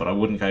player, but I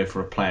wouldn't go for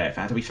a player. If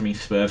it had to be something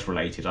Spurs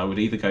related, I would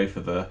either go for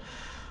the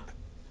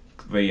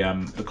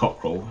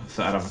cockerel.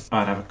 So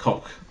I'd have a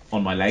cock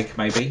on my leg,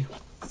 maybe.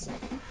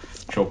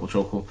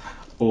 Chorkle,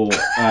 or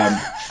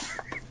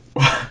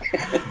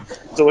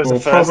It's always or the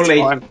first probably.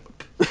 time.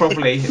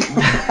 Probably.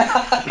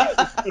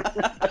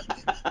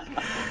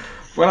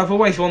 Well, I've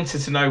always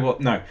wanted to know what.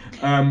 No,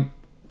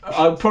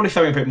 I'd probably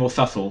something a bit more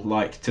subtle,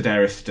 like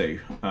Tadaris do,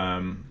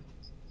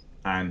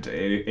 and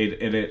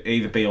it'd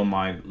either be on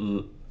my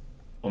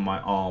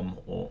arm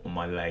or on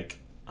my leg,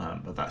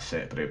 but that's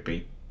it. But it'd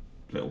be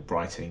little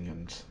writing,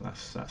 and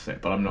that's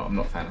it. But I'm not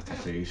a fan of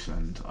tattoos,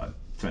 and I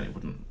certainly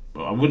wouldn't.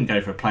 Well, I wouldn't go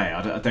for a player.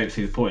 I don't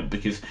see the point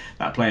because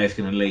that player's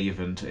going to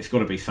leave, and it's got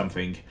to be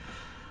something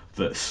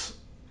that's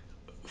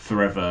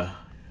forever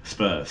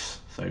Spurs.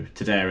 So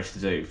Tadaris to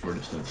do, for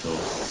instance, or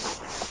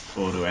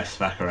Ordues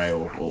Vakare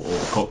or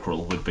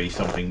Cockerel would be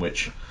something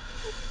which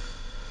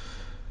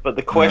But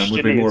the question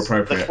would be more is,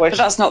 appropriate. But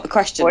that's not the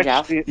question,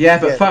 Jav. Yeah,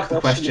 but fuck the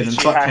question is and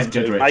you fuck have Kent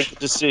to Goodrich. Make a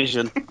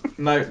decision.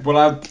 No,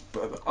 well,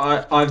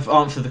 I've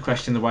answered the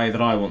question the way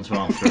that I want to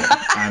answer it,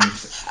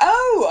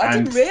 I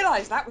didn't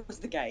realise that was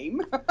the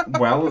game.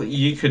 well,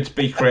 you could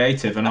be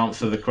creative and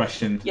answer the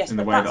question Yes, in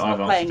the but way that's that I've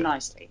not answered playing it.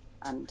 nicely,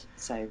 and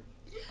so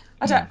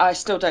I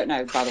still don't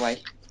know. By the way,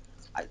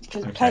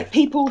 because Okay.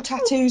 people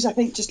tattoos, I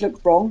think, just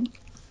look wrong.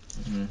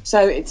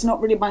 So it's not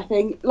really my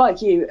thing.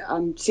 Like you,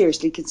 I'm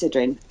seriously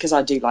considering, because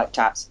I do like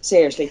tats,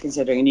 seriously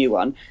considering a new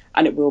one,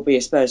 and it will be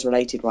a Spurs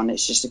related one.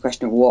 It's just a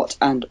question of what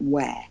and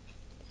where.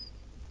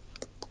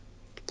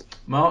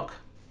 Mark?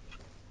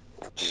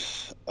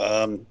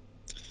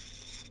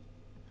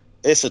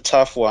 It's a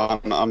tough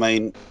one. I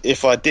mean,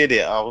 if I did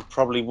it, I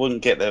probably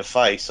wouldn't get their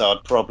face.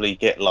 I'd probably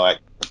get like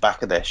the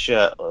back of their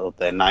shirt or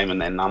their name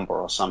and their number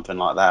or something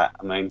like that.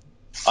 I mean,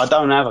 I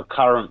don't have a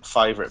current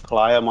favourite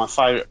player. My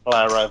favourite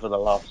player over the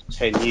last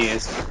 10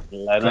 years is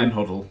Glenn Lennon.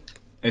 Hoddle.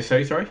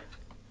 Sorry?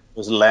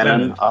 Was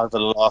Lennon Lennon. over the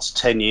last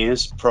 10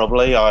 years,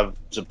 probably. I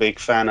was a big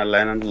fan of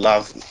Lennon,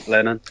 loved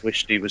Lennon,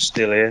 wished he was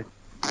still here.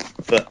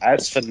 But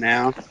as for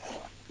now,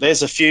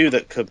 there's a few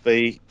that could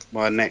be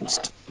my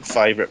next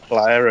favourite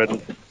player,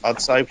 and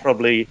I'd say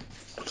probably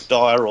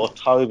Dyer or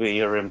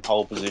Toby are in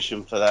pole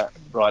position for that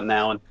right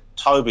now. And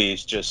Toby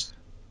is just,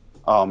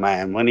 oh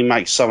man, when he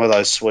makes some of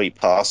those sweet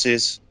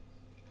passes,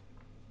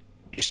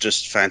 it's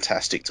just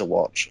fantastic to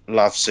watch.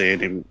 Love seeing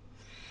him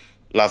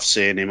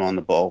on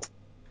the ball.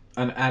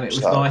 And it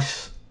was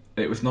nice.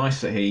 It was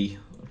nice that he.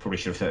 I probably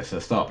should have said it at the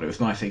start, but it was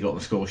nice that he got on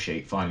the score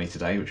sheet finally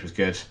today, which was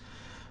good.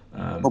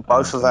 Well,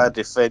 both of our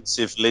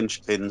defensive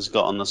linchpins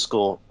got on the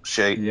score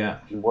sheet. Yeah,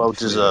 well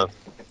absolutely. deserved.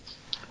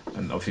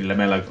 And obviously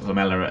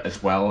Lamella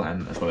as well,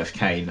 and as well as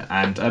Kane.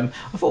 And I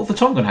thought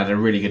Vertonghen had a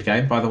really good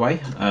game, by the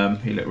way.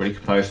 He looked really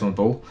composed on the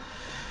ball.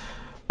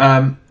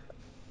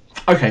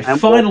 Okay,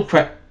 and final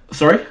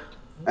sorry.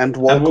 And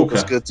Walker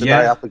was good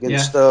today up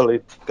against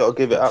Sterling. Got to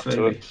give it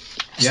Absolutely. up to him.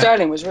 Yeah.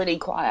 Sterling was really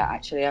quiet,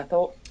 actually, I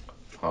thought.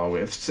 Oh,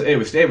 it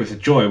was a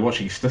joy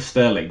watching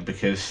Sterling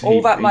because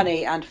all that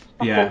money and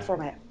all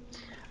from it.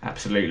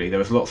 Absolutely, there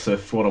was lots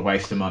of what a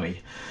waste of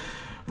money.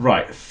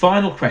 Right,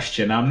 final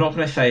question. Now, I'm not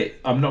going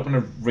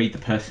to read the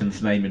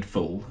person's name in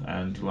full,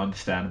 and you'll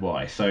understand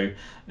why. So,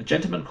 a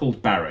gentleman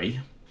called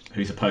Barry,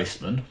 who's a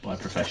postman by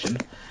profession,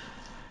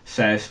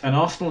 says an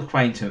Arsenal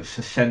acquaintance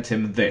has sent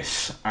him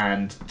this,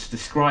 and to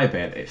describe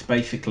it, it's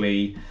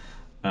basically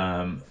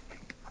a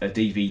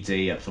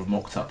DVD, a sort of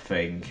mocked up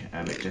thing,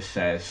 and it just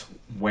says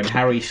when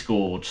Harry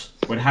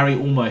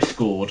almost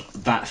scored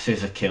that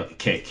scissor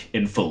kick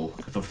in full,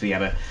 because obviously he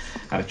had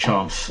a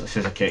chance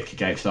scissor kick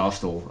against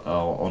Arsenal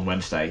on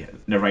Wednesday,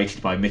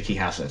 narrated by Mickey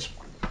Hazard.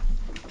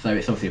 So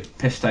it's obviously a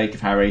piss take of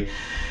Harry.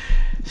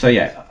 So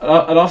yeah,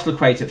 an Arsenal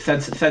acquaintance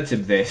sent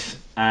him this,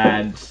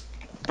 and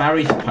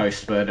Barry's a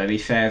postman, and he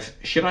says,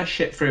 should I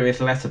shit through his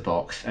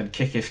letterbox and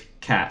kick his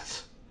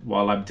cat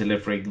while I'm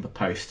delivering the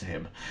post to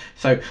him?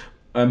 So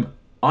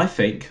I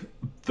think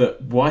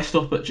that why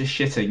stop at just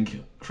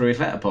shitting through his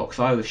letterbox?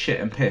 I would shit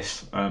and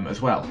piss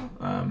as well.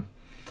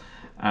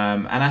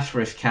 And as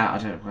for his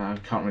cat, I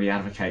can't really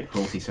advocate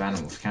cruelty to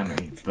animals, can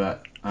we?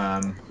 But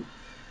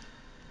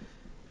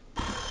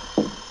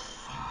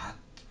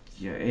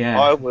yeah.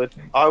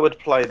 I would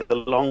play the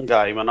long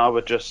game, and I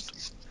would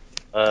just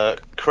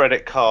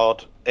credit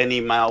card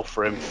any mail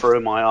for him through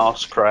my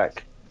arse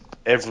crack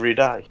every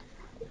day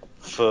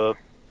for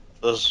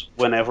as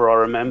whenever I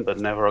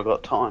remembered, never I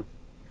got time.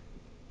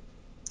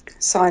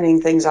 Signing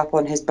things up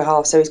on his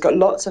behalf, so he's got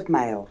lots of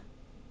mail.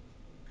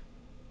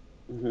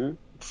 Mm-hmm.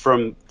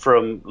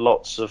 From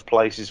lots of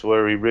places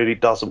where he really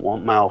doesn't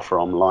want mail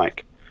from,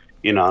 like,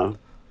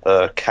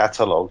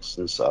 catalogues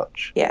and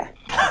such. Yeah.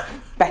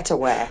 Better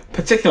wear.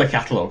 Particular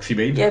catalogues, you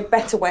mean? Yeah,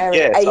 better wear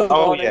Yes.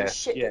 A1 Yeah. and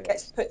shit Yeah. that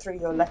gets put through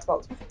your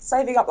letterbox.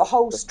 Saving up the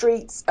whole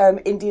street's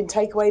Indian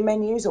takeaway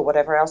menus or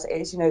whatever else it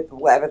is,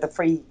 whatever the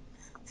free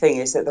thing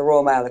is that the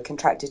Royal Mail are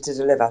contracted to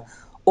deliver,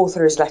 all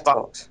through his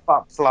letterbox.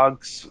 Butt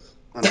plugs.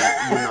 And,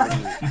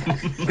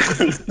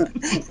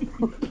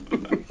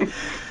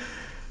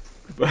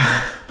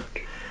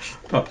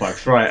 Butt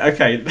plugs, right,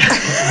 okay.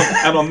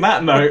 And on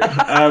that note,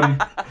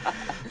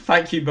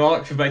 thank you,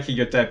 Mark, for making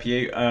your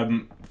debut.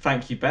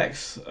 Thank you,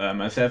 Bex,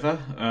 as ever.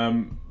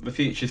 The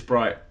future's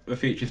bright, the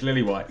future's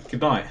lily white.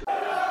 Good night.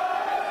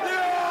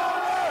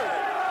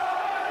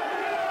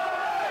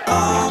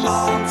 Come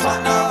on,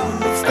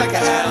 Tottenham, stick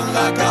it in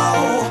the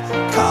goal.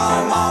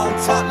 Come on,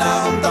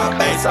 Tottenham, the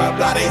beats are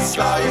bloody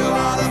slow. You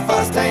are the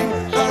first team,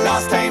 the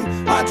last team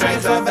my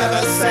dreams have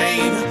ever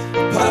seen.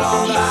 Put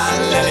on that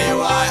lily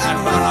white and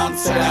run on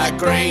to that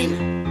green.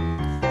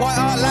 White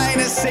Hart Lane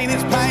has seen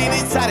its pain,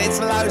 it's had its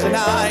lows and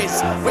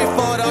highs. We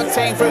fought our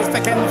team through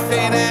thick and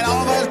thin and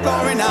all those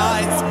glory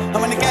nights. And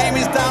when the game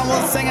is done,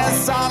 we'll sing a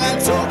song and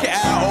talk it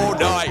out all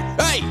night.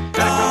 Hey!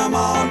 Come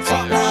on,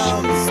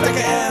 Tottenham, stick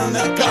it in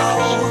the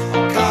goal.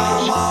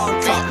 Come on,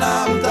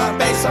 Tottenham, the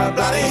beats are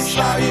bloody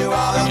slow. You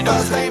are the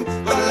first team,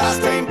 the last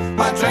team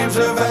my dreams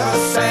have ever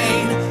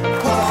seen.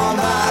 Put on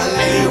that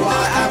lily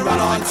white and run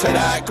on to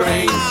that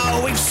green.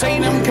 Oh, we've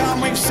seen them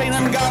come, we've seen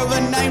them go, the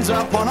names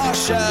up on our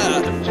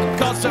shirt.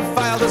 Gods have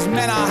failed as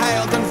men are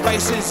hailed and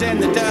faces in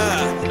the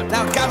dirt.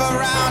 Now gather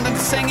round and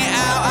sing it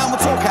out and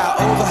we'll talk out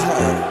over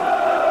her.